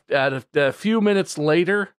a few minutes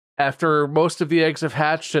later, after most of the eggs have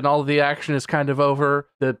hatched and all of the action is kind of over,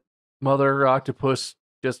 the mother octopus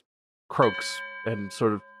just croaks and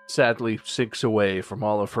sort of sadly sinks away from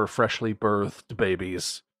all of her freshly birthed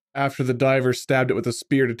babies. After the diver stabbed it with a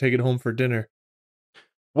spear to take it home for dinner.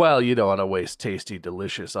 Well, you don't want to waste tasty,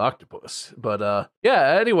 delicious octopus. But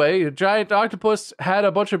yeah, anyway, a giant octopus had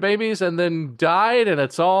a bunch of babies and then died, and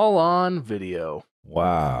it's all on video.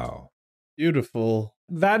 Wow. Beautiful.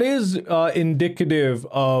 That is indicative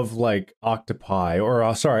of like octopi, or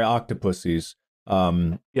octopuses.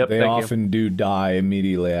 Yep, they thank often do die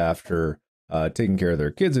immediately after taking care of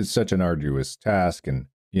their kids. It's such an arduous task, and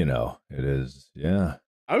you know, it is, yeah.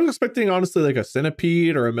 I was expecting, honestly, like a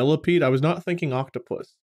centipede or a millipede. I was not thinking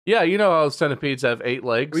octopus. Yeah, you know how centipedes have 8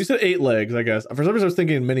 legs? Well, you said 8 legs, I guess. For some reason, I was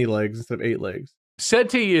thinking many legs instead of 8 legs.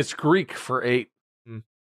 Centi is Greek for 8. Hmm.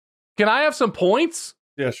 Can I have some points?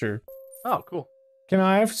 Yeah, sure. Oh, cool. Can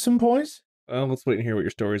I have some points? Let's wait and hear what your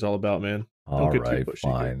story's all about, man. All Don't get too right, pushy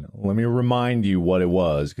fine. Let me remind you what it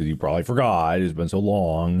was, because you probably forgot. It's been so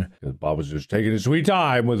long. Bob was just taking his sweet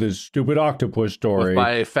time with his stupid octopus story. With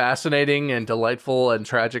my fascinating and delightful and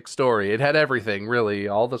tragic story. It had everything, really.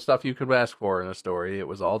 All the stuff you could ask for in a story. It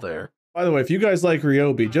was all there. By the way, if you guys like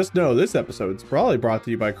Ryobi, just know this episode's probably brought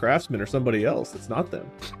to you by Craftsman or somebody else. It's not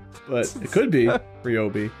them. But it could be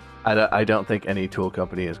Ryobi. I don't think any tool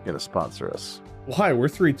company is going to sponsor us. Why? We're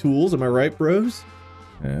 3 tools, am I right, bros?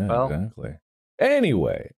 Yeah, Well, exactly.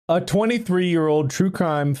 Anyway, a 23-year-old true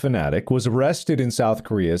crime fanatic was arrested in South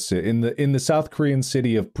Korea in the South Korean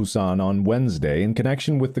city of Busan on Wednesday in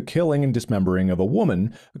connection with the killing and dismembering of a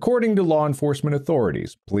woman, according to law enforcement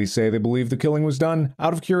authorities. Police say they believe the killing was done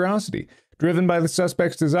out of curiosity, driven by the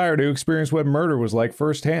suspect's desire to experience what murder was like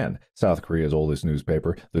firsthand, South Korea's oldest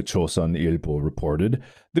newspaper, the Chosun Ilbo, reported.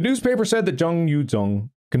 The newspaper said that Jung Yoo-jung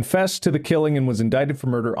confessed to the killing and was indicted for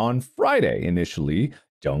murder on Friday. Initially,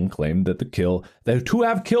 Jung claimed that to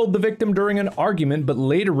have killed the victim during an argument, but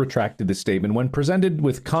later retracted the statement when presented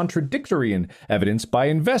with contradictory evidence by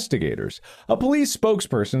investigators. A police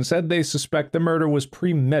spokesperson said they suspect the murder was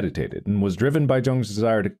premeditated and was driven by Jung's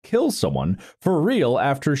desire to kill someone for real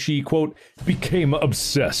after she, quote, became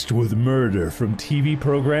obsessed with murder from TV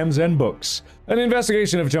programs and books. An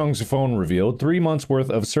investigation of Jung's phone revealed 3 months'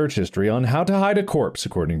 worth of search history on how to hide a corpse,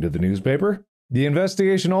 according to the newspaper. The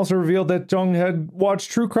investigation also revealed that Jung had watched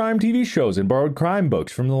true crime TV shows and borrowed crime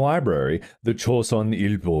books from the library, the Chosun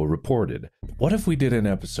Ilbo reported. What if we did an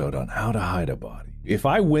episode on how to hide a body? If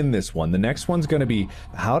I win this one, the next one's going to be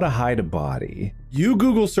how to hide a body. You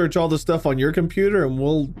Google search all the stuff on your computer and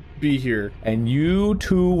we'll be here. And you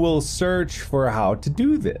two will search for how to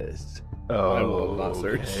do this. Oh, I will not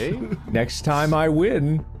search. Next time I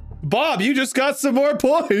win... Bob, you just got some more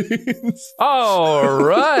points. All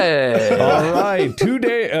right. All right.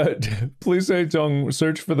 Police say Jung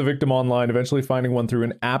searched for the victim online, eventually finding one through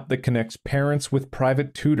an app that connects parents with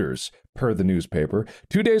private tutors, per the newspaper.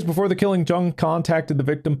 2 days before the killing, Jung contacted the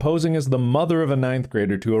victim posing as the mother of a 9th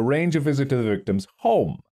grader to arrange a visit to the victim's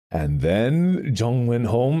home. And then Jung went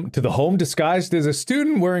home to the home disguised as a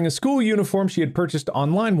student wearing a school uniform she had purchased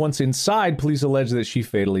online. Once inside, police allege that she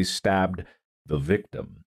fatally stabbed the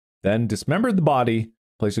victim. Then dismembered the body,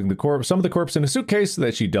 placing some of the corpse in a suitcase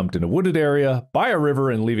that she dumped in a wooded area by a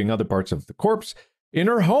river and leaving other parts of the corpse in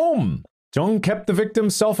her home. Jung kept the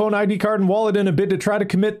victim's cell phone, ID card, and wallet in a bid to try to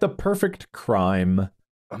commit the perfect crime.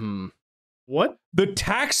 What? The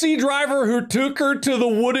taxi driver who took her to the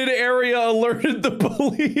wooded area alerted the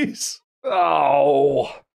police.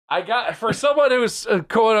 Oh, for someone who's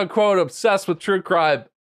quote unquote obsessed with true crime,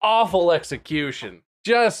 awful execution.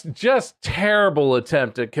 Just terrible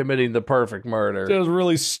attempt at committing the perfect murder. Just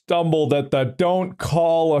really stumbled at the don't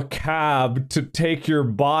call a cab to take your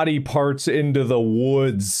body parts into the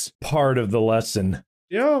woods part of the lesson.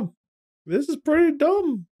 Yeah, this is pretty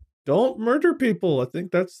dumb. Don't murder people. I think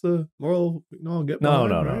that's the moral. No, that's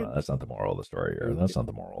not the moral of the story here. That's not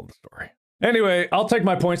the moral of the story. Anyway, I'll take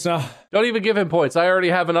my points now. Don't even give him points. I already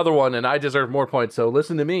have another one, and I deserve more points, so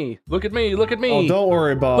listen to me. Look at me. Look at me. Oh, don't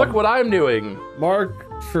worry, Bob. Look what I'm doing. Mark,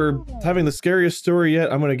 for having the scariest story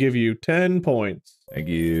yet, I'm going to give you 10 points. Thank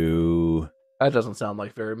you. That doesn't sound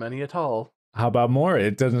like very many at all. How about more?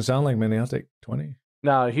 It doesn't sound like many. I'll take 20.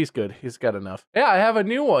 No, he's good. He's got enough. Yeah, I have a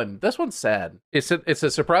new one. This one's sad. It's a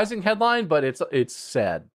surprising headline, but it's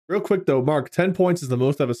sad. Real quick, though, Mark, 10 points is the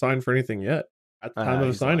most I've assigned for anything yet. At the time of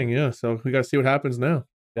assigning, yeah. So we got to see what happens now.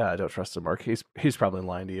 Yeah, I don't trust him, Mark. He's probably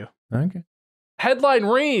lying to you. Okay. Headline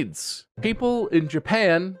reads, people in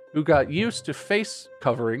Japan who got used to face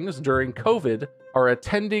coverings during COVID are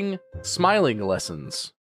attending smiling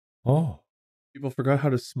lessons. Oh. People forgot how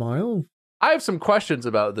to smile? I have some questions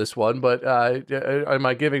about this one, but am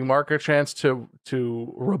I giving Mark a chance to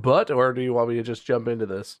rebut, or do you want me to just jump into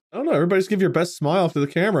this? I don't know. Everybody just give your best smile to the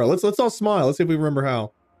camera. Let's all smile. Let's see if we remember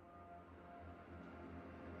how.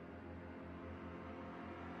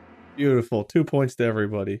 Beautiful. 2 points to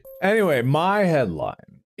everybody. Anyway, my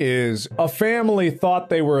headline is a family thought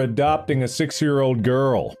they were adopting a 6-year-old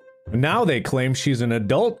girl. Now they claim she's an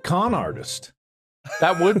adult con artist.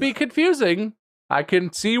 That would be confusing. I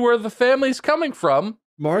can see where the family's coming from.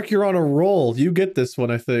 Mark, you're on a roll. You get this one,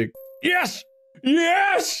 I think. Yes!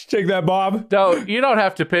 Yes! Take that, Bob. You don't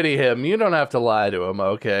have to pity him. You don't have to lie to him,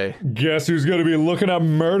 okay? Guess who's going to be looking up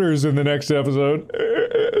murders in the next episode?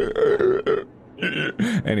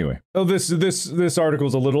 Anyway, this article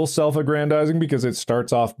is a little self-aggrandizing because it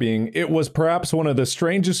starts off being, it was perhaps one of the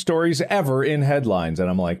strangest stories ever in headlines. And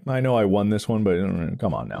I'm like, I know I won this one, but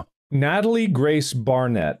come on now. Natalie Grace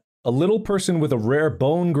Barnett, a little person with a rare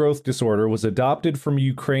bone growth disorder, was adopted from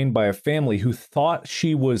Ukraine by a family who thought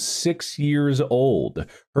she was 6 years old.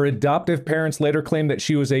 Her adoptive parents later claimed that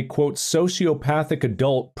she was a, quote, sociopathic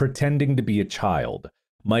adult pretending to be a child.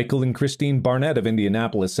 Michael and Christine Barnett of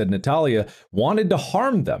Indianapolis said Natalia wanted to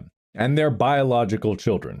harm them and their biological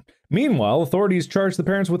children. Meanwhile, authorities charged the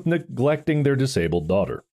parents with neglecting their disabled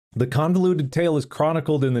daughter. The convoluted tale is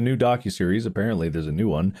chronicled in the new docuseries, apparently there's a new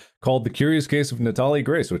one, called The Curious Case of Natalie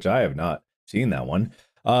Grace, which I have not seen that one.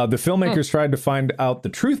 The filmmakers tried to find out the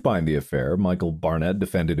truth behind the affair. Michael Barnett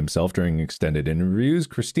defended himself during extended interviews.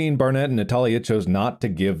 Christine Barnett and Natalia chose not to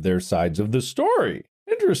give their sides of the story.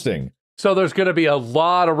 Interesting. So there's going to be a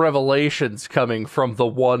lot of revelations coming from the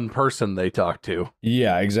one person they talked to.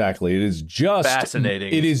 Yeah, exactly. It is just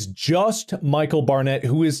fascinating. It is just Michael Barnett,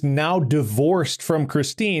 who is now divorced from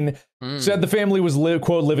Christine, said the family was,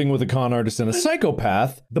 quote, living with a con artist and a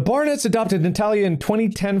psychopath. The Barnetts adopted Natalia in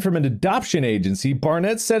 2010 from an adoption agency.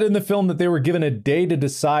 Barnett said in the film that they were given a day to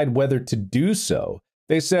decide whether to do so.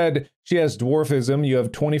 They said, she has dwarfism, you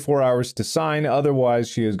have 24 hours to sign, otherwise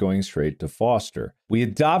she is going straight to foster. We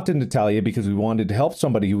adopted Natalia because we wanted to help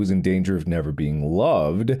somebody who was in danger of never being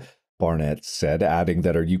loved, Barnett said, adding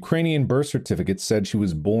that her Ukrainian birth certificate said she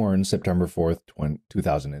was born September 4th,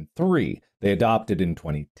 2003. They adopted in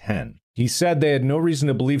 2010. He said they had no reason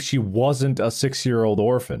to believe she wasn't a 6-year-old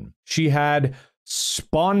orphan. She had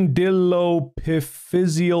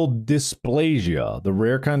spondylopiphyseal dysplasia, the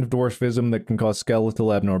rare kind of dwarfism that can cause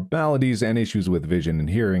skeletal abnormalities and issues with vision and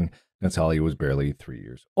hearing. Natalia was barely 3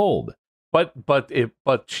 years old. But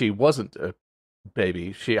she wasn't a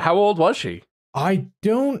baby. How old was she? I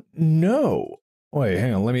don't know. Wait,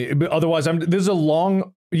 hang on. Otherwise, this is a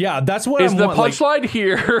long. Yeah, that's what is the punchline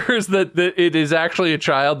here is that it is actually a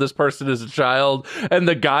child. This person is a child, and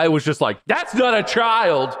the guy was just like, "That's not a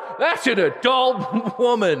child. That's an adult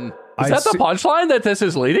woman." Is that the punchline that this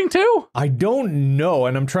is leading to? I don't know,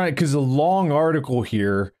 and I'm trying because a long article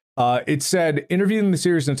here. It said, interviewed in the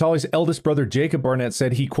series, Natalia's eldest brother, Jacob Barnett,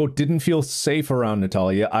 said he, quote, didn't feel safe around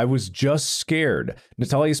Natalia. I was just scared.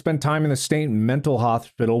 Natalia spent time in the state mental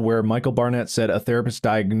hospital where Michael Barnett said a therapist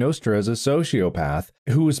diagnosed her as a sociopath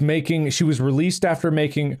she was released after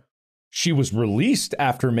making,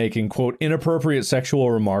 quote, inappropriate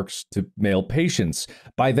sexual remarks to male patients.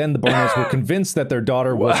 By then, the Barnetts were convinced that their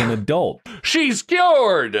daughter was an adult. She's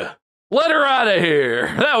cured! Let her out of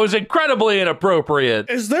here. That was incredibly inappropriate.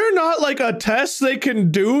 Is there not like a test they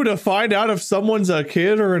can do to find out if someone's a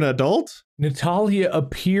kid or an adult? Natalia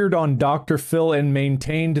appeared on Dr. Phil and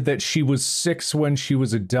maintained that she was 6 when she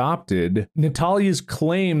was adopted. Natalia's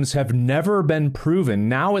claims have never been proven.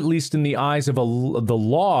 Now, at least in the eyes of the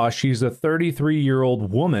law, she's a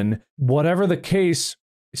 33-year-old woman. Whatever the case,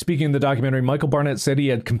 speaking in the documentary, Michael Barnett said he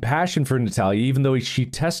had compassion for Natalia, even though she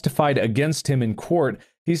testified against him in court.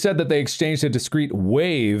 He said that they exchanged a discreet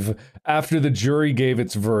wave after the jury gave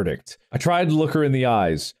its verdict. I tried to look her in the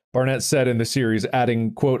eyes, Barnett said in the series,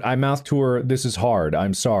 adding, quote, I mouthed to her, this is hard,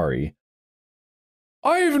 I'm sorry.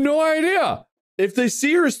 I have no idea. If they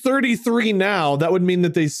see her as 33 now, that would mean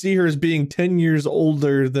that they see her as being 10 years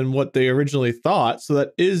older than what they originally thought. So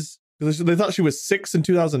that is, they thought she was 6 in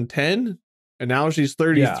 2010, and now she's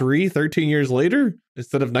 33, 13 years later,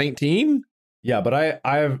 instead of 19? Yeah, but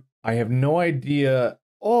I have no idea.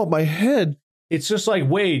 Oh, my head. It's just like,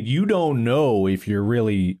 Wade, you don't know if you're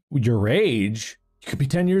really your age. You could be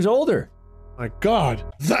 10 years older. My God.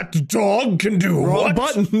 That dog can do wrong what?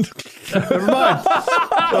 Button. Never mind.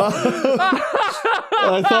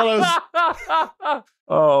 I thought I was...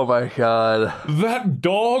 Oh, my God. That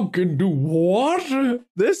dog can do what?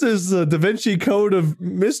 This is the Da Vinci Code of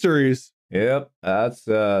mysteries. Yep,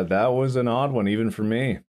 that was an odd one, even for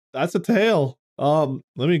me. That's a tale. Let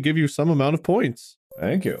me give you some amount of points.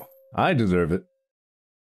 Thank you. I deserve it.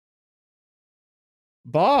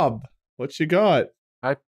 Bob, what you got?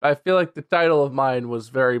 I feel like the title of mine was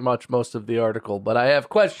very much most of the article, but I have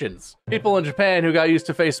questions. People in Japan who got used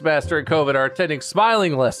to face masks during COVID are attending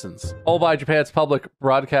smiling lessons. Poll by Japan's public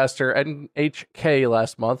broadcaster NHK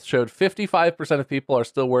last month showed 55% of people are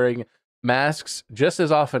still wearing masks just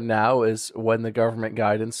as often now as when the government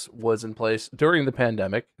guidance was in place during the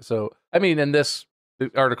pandemic. So, I mean, and this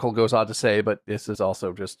article goes on to say, but this is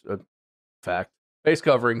also just a fact. Face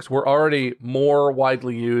coverings were already more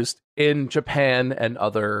widely used in Japan and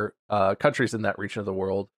other countries in that region of the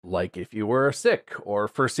world, like if you were sick or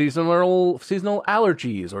for seasonal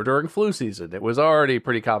allergies or during flu season. It was already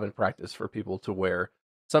pretty common practice for people to wear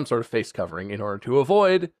some sort of face covering in order to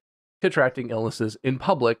avoid contracting illnesses in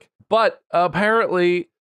public. But apparently,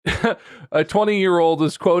 a 20-year-old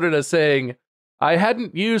is quoted as saying, I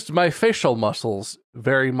hadn't used my facial muscles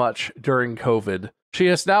very much during COVID. She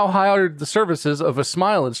has now hired the services of a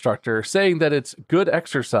smile instructor, saying that it's good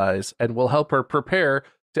exercise and will help her prepare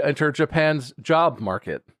to enter Japan's job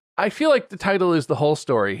market. I feel like the title is the whole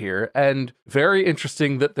story here, and very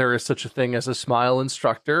interesting that there is such a thing as a smile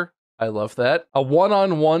instructor. I love that. A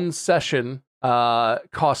one-on-one session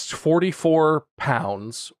costs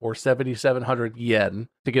 £44 or 7,700 yen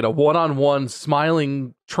to get a one-on-one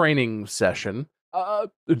smiling training session.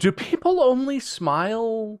 Do people only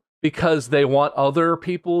smile because they want other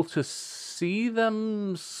people to see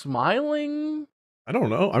them smiling? I don't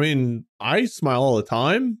know. I mean, I smile all the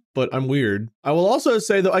time, but I'm weird. I will also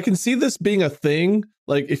say, though, I can see this being a thing.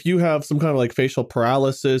 Like, if you have some kind of like facial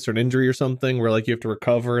paralysis or an injury or something where like you have to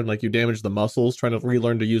recover and like you damage the muscles, trying to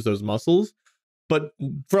relearn to use those muscles. But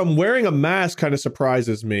from wearing a mask kind of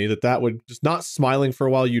surprises me that would just not smiling for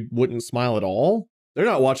a while, you wouldn't smile at all. They're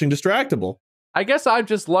not watching Distractable. I guess I'm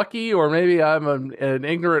just lucky, or maybe I'm an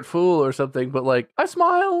ignorant fool or something, but like, I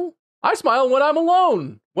smile. I smile when I'm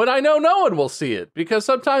alone, when I know no one will see it, because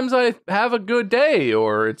sometimes I have a good day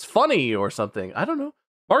or it's funny or something. I don't know.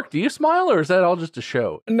 Mark, do you smile, or is that all just a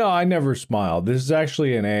show? No, I never smile. This is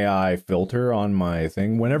actually an AI filter on my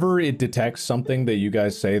thing. Whenever it detects something that you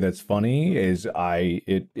guys say that's funny,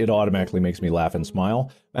 it automatically makes me laugh and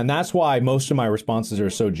smile. And that's why most of my responses are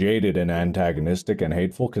so jaded and antagonistic and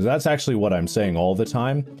hateful, because that's actually what I'm saying all the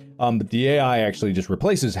time. But the AI actually just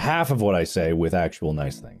replaces half of what I say with actual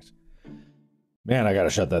nice things. Man, I gotta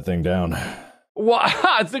shut that thing down.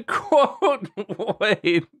 What? The quote?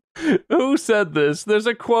 Wait. Who said this? There's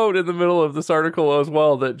a quote in the middle of this article as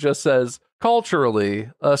well that just says, culturally,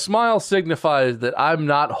 a smile signifies that I'm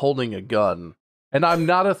not holding a gun and I'm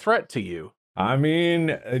not a threat to you. I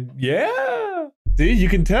mean, yeah. See, you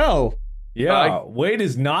can tell. Yeah, Wade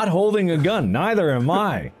is not holding a gun. Neither am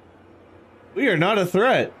I. We are not a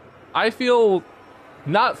threat. I feel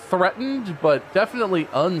not threatened, but definitely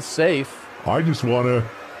unsafe. I just want to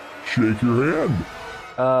shake your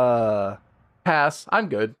hand. Pass. I'm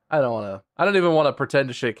good. I don't even want to pretend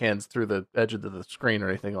to shake hands through the edge of the screen or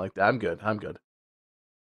anything like that. I'm good.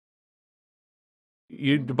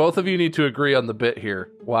 Both of you need to agree on the bit here.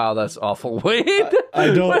 Wow, that's awful. Wait. I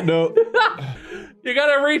don't know. You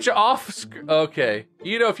gotta reach off. Okay.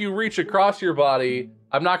 You know, if you reach across your body,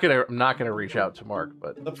 I'm not gonna reach out to Mark,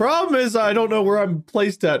 but the problem is I don't know where I'm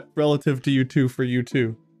placed at relative to you two for you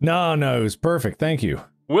two. No, it was perfect. Thank you.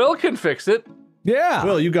 Will can fix it. Yeah.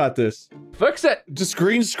 Will, you got this. Fix it. Just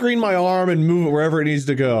green screen my arm and move it wherever it needs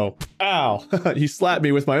to go. Ow. You slapped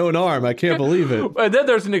me with my own arm. I can't believe it. And then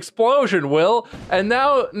there's an explosion, Will. And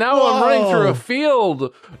now I'm running through a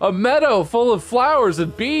field, a meadow full of flowers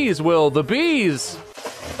and bees, Will. The bees.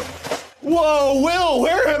 Whoa, Will,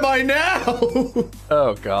 where am I now?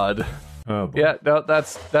 Oh, God. Oh, boy. Yeah, no,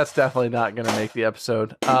 that's definitely not going to make the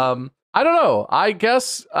episode. I don't know. I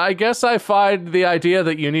guess I find the idea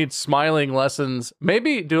that you need smiling lessons.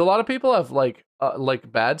 Maybe do a lot of people have like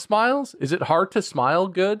bad smiles? Is it hard to smile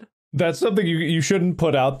good? That's something you shouldn't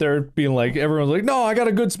put out there, being like, everyone's like, no, I got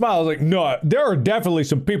a good smile. I was like, no, there are definitely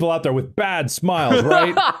some people out there with bad smiles,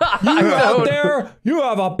 right? You out there, you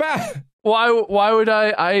have a bad... Why would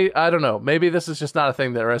I don't know. Maybe this is just not a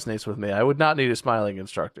thing that resonates with me. I would not need a smiling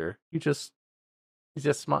instructor. You just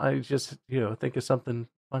smile. You just, think of something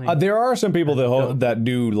funny. There are some people that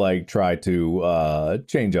do like try to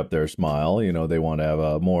change up their smile. They want to have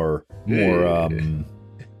a more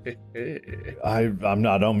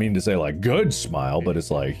I don't mean to say like good smile, but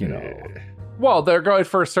it's like, Well, they're going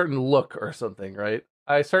for a certain look or something, right?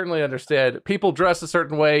 I certainly understand. People dress a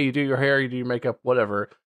certain way, you do your hair, you do your makeup,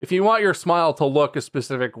 whatever. If you want your smile to look a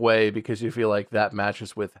specific way because you feel like that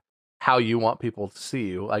matches with how you want people to see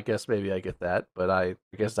you, I guess maybe I get that, but I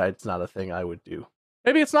guess it's not a thing I would do.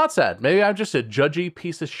 Maybe it's not sad. Maybe I'm just a judgy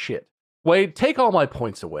piece of shit. Wade, take all my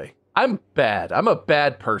points away. I'm bad. I'm a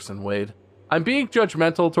bad person, Wade. I'm being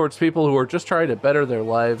judgmental towards people who are just trying to better their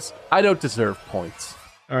lives. I don't deserve points.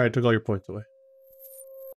 All right, took all your points away.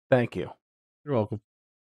 Thank you. You're welcome.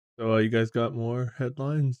 So you guys got more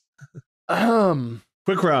headlines?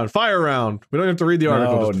 Quick round, fire round. We don't have to read the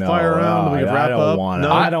article. Just fire round. We can wrap up.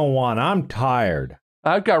 I don't want. I'm tired.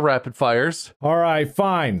 I've got rapid fires. All right,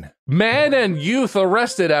 fine. Man and youth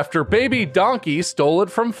arrested after baby donkey stole it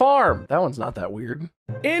from farm. That one's not that weird.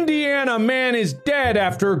 Indiana man is dead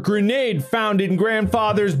after a grenade found in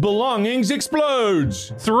grandfather's belongings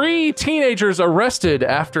explodes. 3 teenagers arrested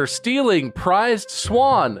after stealing prized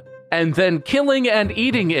swan and then killing and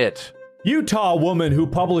eating it. Utah woman who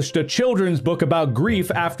published a children's book about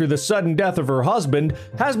grief after the sudden death of her husband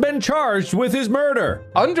has been charged with his murder.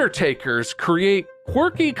 Undertakers create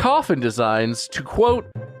quirky coffin designs to, quote,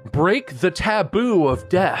 break the taboo of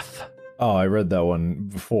death. Oh, I read that one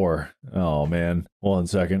before. Oh, man. 1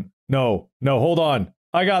 second. No, hold on.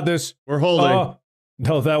 I got this. We're holding.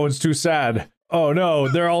 No, that one's too sad. Oh, no,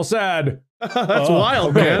 they're all sad. That's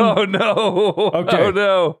wild, man. Oh, no. Okay. Oh,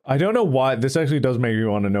 no. I don't know why. This actually does make me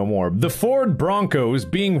want to know more. The Ford Bronco is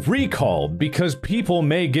being recalled because people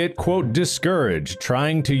may get, quote, discouraged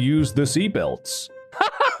trying to use the seatbelts.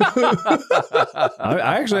 I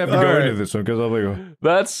actually have to go into this one because I'm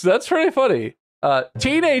like, that's pretty funny.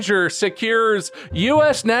 Teenager secures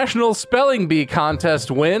U.S. National Spelling Bee contest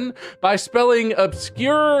win by spelling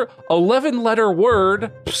obscure 11-letter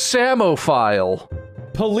word Samophile.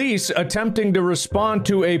 Police attempting to respond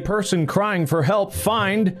to a person crying for help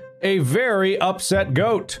find a very upset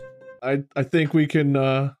goat. I think we can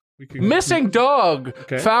Missing dog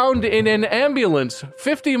found in an ambulance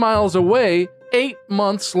 50 miles away 8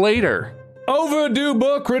 months later. Overdue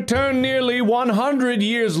book returned nearly 100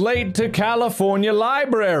 years late to California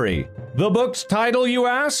library. The book's title, you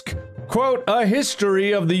ask? Quote, A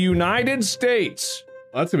History of the United States.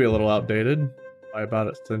 That's gonna be a little outdated by about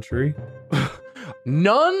a century.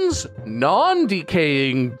 Nun's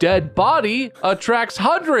non-decaying dead body attracts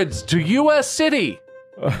hundreds to U.S. city.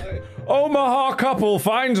 Omaha couple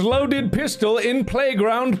finds loaded pistol in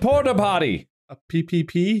playground porta potty. A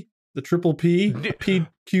PPP? The triple P? P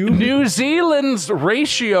cube? New Zealand's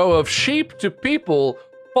ratio of sheep to people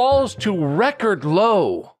falls to record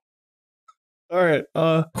low. All right.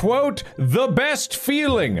 Quote, the best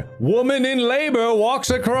feeling. Woman in labor walks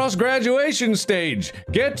across graduation stage.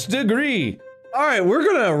 Gets degree. All right, we're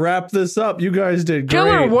gonna wrap this up. You guys did great.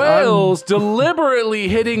 Killer whales deliberately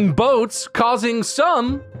hitting boats, causing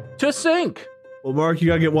some to sink. Well, Mark, you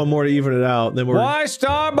gotta get one more to even it out. Then we're. Why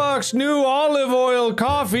Starbucks new olive oil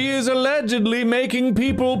coffee is allegedly making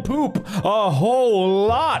people poop a whole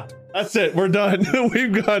lot. That's it. We're done.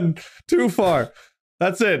 We've gone too far.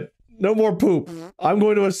 That's it. No more poop. I'm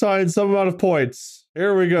going to assign some amount of points.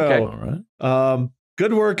 Here we go. Okay. All right.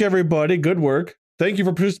 Good work, everybody. Good work. Thank you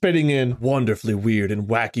for participating in wonderfully weird and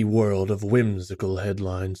wacky world of whimsical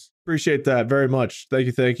headlines. Appreciate that very much. Thank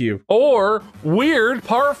you. Thank you. Or Weird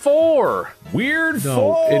Part 4. Weird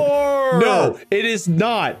No, 4. No, it is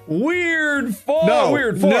not. Weird 4. No,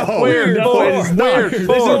 Weird 4. no, Weird no, 4. it is not. Weird This is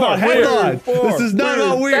 4. about headlines. Weird 4. This is not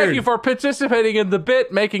about weird. Thank you for participating in the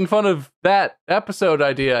bit, making fun of that episode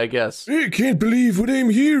idea, I guess. I can't believe what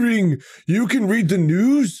I'm hearing. You can read the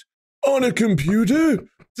news on a computer?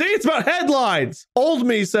 See, it's about headlines. Old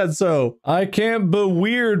me said so. I can't be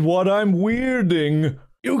weird what I'm weirding.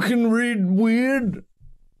 You can read weird.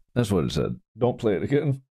 That's what it said. Don't play it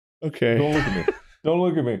again. Okay. Don't look at me. Don't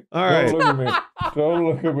look at me. All right. Don't look at me. Don't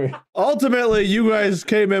look at me. Ultimately, you guys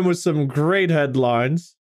came in with some great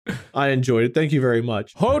headlines. I enjoyed it. Thank you very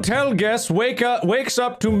much. Hotel guest wakes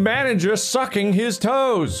up to manager sucking his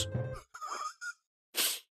toes.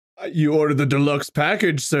 You ordered the deluxe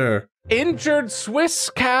package, sir. Injured Swiss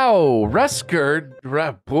cow rescued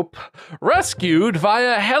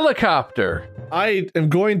via helicopter. I am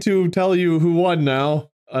going to tell you who won now.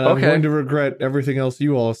 I'm going to regret everything else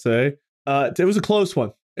you all say. It was a close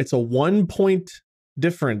one. It's a 1 point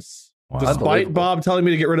difference. Wow. Despite Bob telling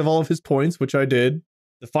me to get rid of all of his points, which I did.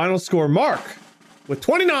 The final score, Mark, with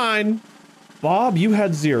 29. Bob, you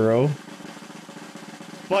had 0.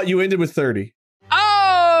 But you ended with 30.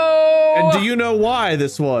 Oh! And do you know why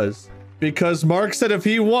this was? Because Mark said if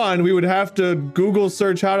he won, we would have to Google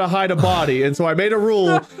search how to hide a body. And so I made a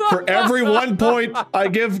rule for every 1 point I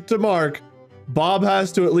give to Mark, Bob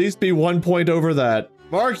has to at least be 1 point over that.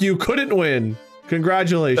 Mark, you couldn't win.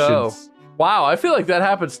 Congratulations. Oh. Wow, I feel like that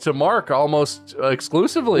happens to Mark almost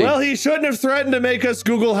exclusively. Well, he shouldn't have threatened to make us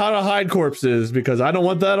Google how to hide corpses because I don't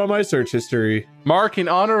want that on my search history. Mark, in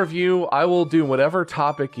honor of you, I will do whatever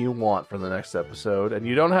topic you want for the next episode. And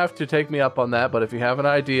you don't have to take me up on that, but if you have an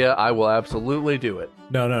idea, I will absolutely do it.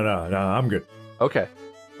 No, I'm good. Okay.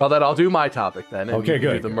 Well, then I'll do my topic then. And Okay, you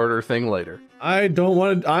good. do the murder thing later. I don't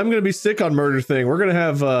want to. I'm going to be sick on murder thing. We're going to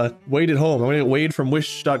have Wade at home. I'm going to get Wade from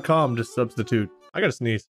wish.com to substitute. I got to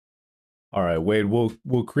sneeze. All right, Wade, we'll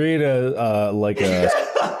create a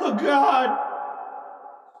Oh, God.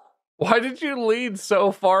 Why did you lean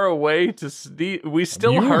so far away to sneeze? We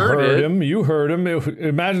still You heard it. him. You heard him.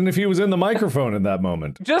 Imagine if he was in the microphone in that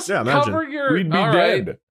moment. Just Yeah, imagine. cover your... We'd be All dead.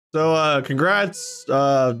 right. So, congrats.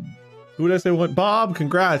 Who did I say what? Bob,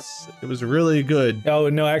 congrats. It was really good. Oh,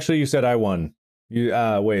 no, actually, you said I won. You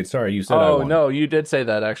wait, sorry, you said I Oh, won. no, you did say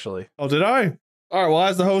that, actually. Oh, did I? All right, well,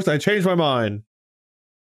 as the host, I changed my mind.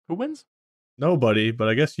 Who wins? Nobody, but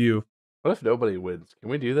I guess you. What if nobody wins?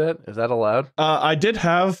 Can we do that? Is that allowed? I did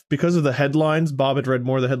have, because of the headlines, Bob had read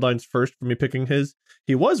more of the headlines first for me picking his.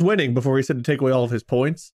 He was winning before he said to take away all of his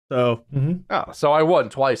points. So, Oh, so I won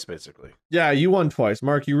twice, basically. yeah, you won twice.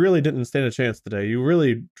 Mark, you really didn't stand a chance today. You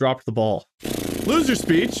really dropped the ball. Loser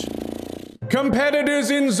speech.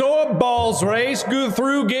 Competitors in Zorb Balls race go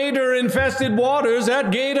through gator-infested waters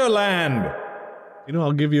at Gatorland. You know,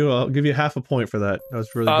 I'll give you half a point for that. That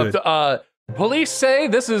was really good. Police say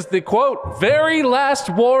this is the, quote, very last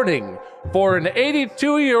warning for an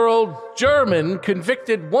 82-year-old German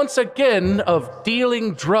convicted once again of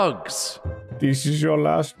dealing drugs. This is your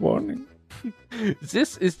last warning.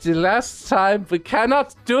 This is the last time. We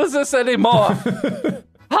cannot do this anymore.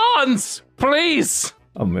 Hans, please.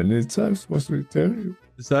 How many times must we tell you?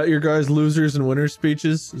 Is that your guys' losers and winners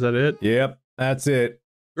speeches? Is that it? Yep, that's it.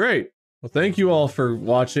 Great. Well, thank you all for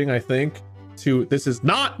watching, I think. This is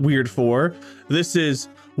not Weird 4. This is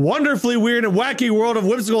Wonderfully Weird and Wacky World of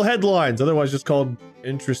Whimsical Headlines, otherwise just called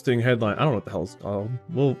Interesting Headline. I don't know what the hell it's called.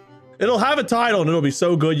 Well, it'll have a title and it'll be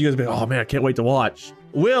so good you guys will be, oh man, I can't wait to watch.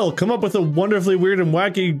 Will, come up with a Wonderfully Weird and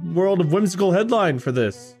Wacky World of Whimsical Headline for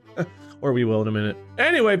this. Or we will in a minute.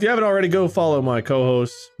 Anyway, if you haven't already, go follow my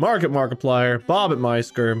co-hosts, Mark at Markiplier, Bob at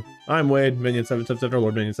Meisker. I'm Wade, Minion777, or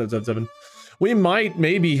Lord Minion777. We might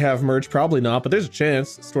maybe have merch, probably not, but there's a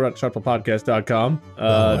chance. Store.shuttlepodcast.com.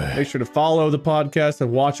 Make sure to follow the podcast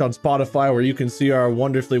and watch on Spotify, where you can see our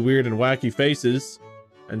wonderfully weird and wacky faces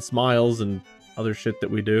and smiles and other shit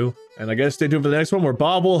that we do. And I guess stay tuned for the next one, where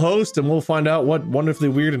Bob will host and we'll find out what wonderfully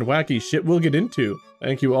weird and wacky shit we'll get into.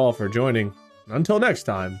 Thank you all for joining. Until next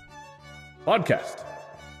time, podcast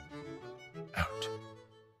out.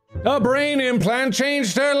 A brain implant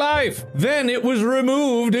changed her life. Then it was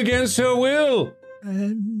removed against her will.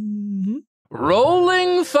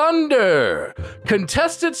 Rolling Thunder.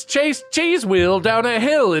 Contestants chase cheese wheel down a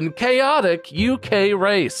hill in chaotic UK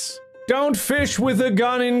race. Don't fish with a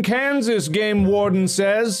gun in Kansas, game warden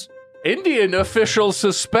says. Indian official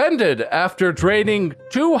suspended after draining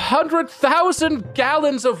 200,000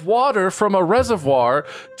 gallons of water from a reservoir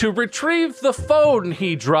to retrieve the phone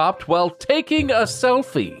he dropped while taking a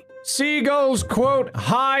selfie. Seagulls, quote,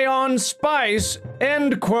 high on spice,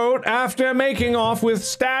 end quote, after making off with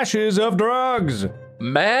stashes of drugs.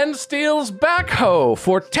 Man steals backhoe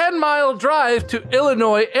for 10-mile drive to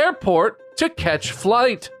Illinois airport to catch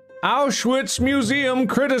flight. Auschwitz Museum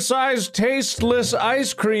criticized tasteless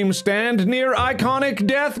ice cream stand near iconic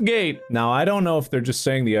Death Gate. Now, I don't know if they're just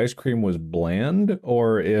saying the ice cream was bland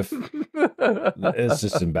or if it's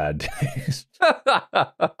just in bad taste.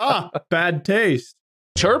 Bad taste.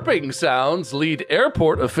 Chirping sounds lead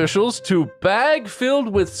airport officials to bag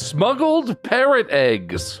filled with smuggled parrot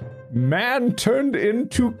eggs. Man turned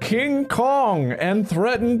into King Kong and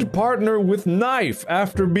threatened partner with knife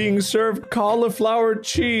after being served cauliflower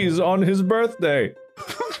cheese on his birthday.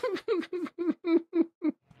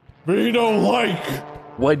 We don't like.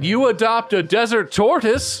 When you adopt a desert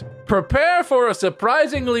tortoise, prepare for a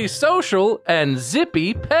surprisingly social and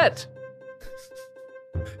zippy pet.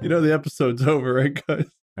 You know the episode's over, right, guys?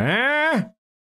 Eh?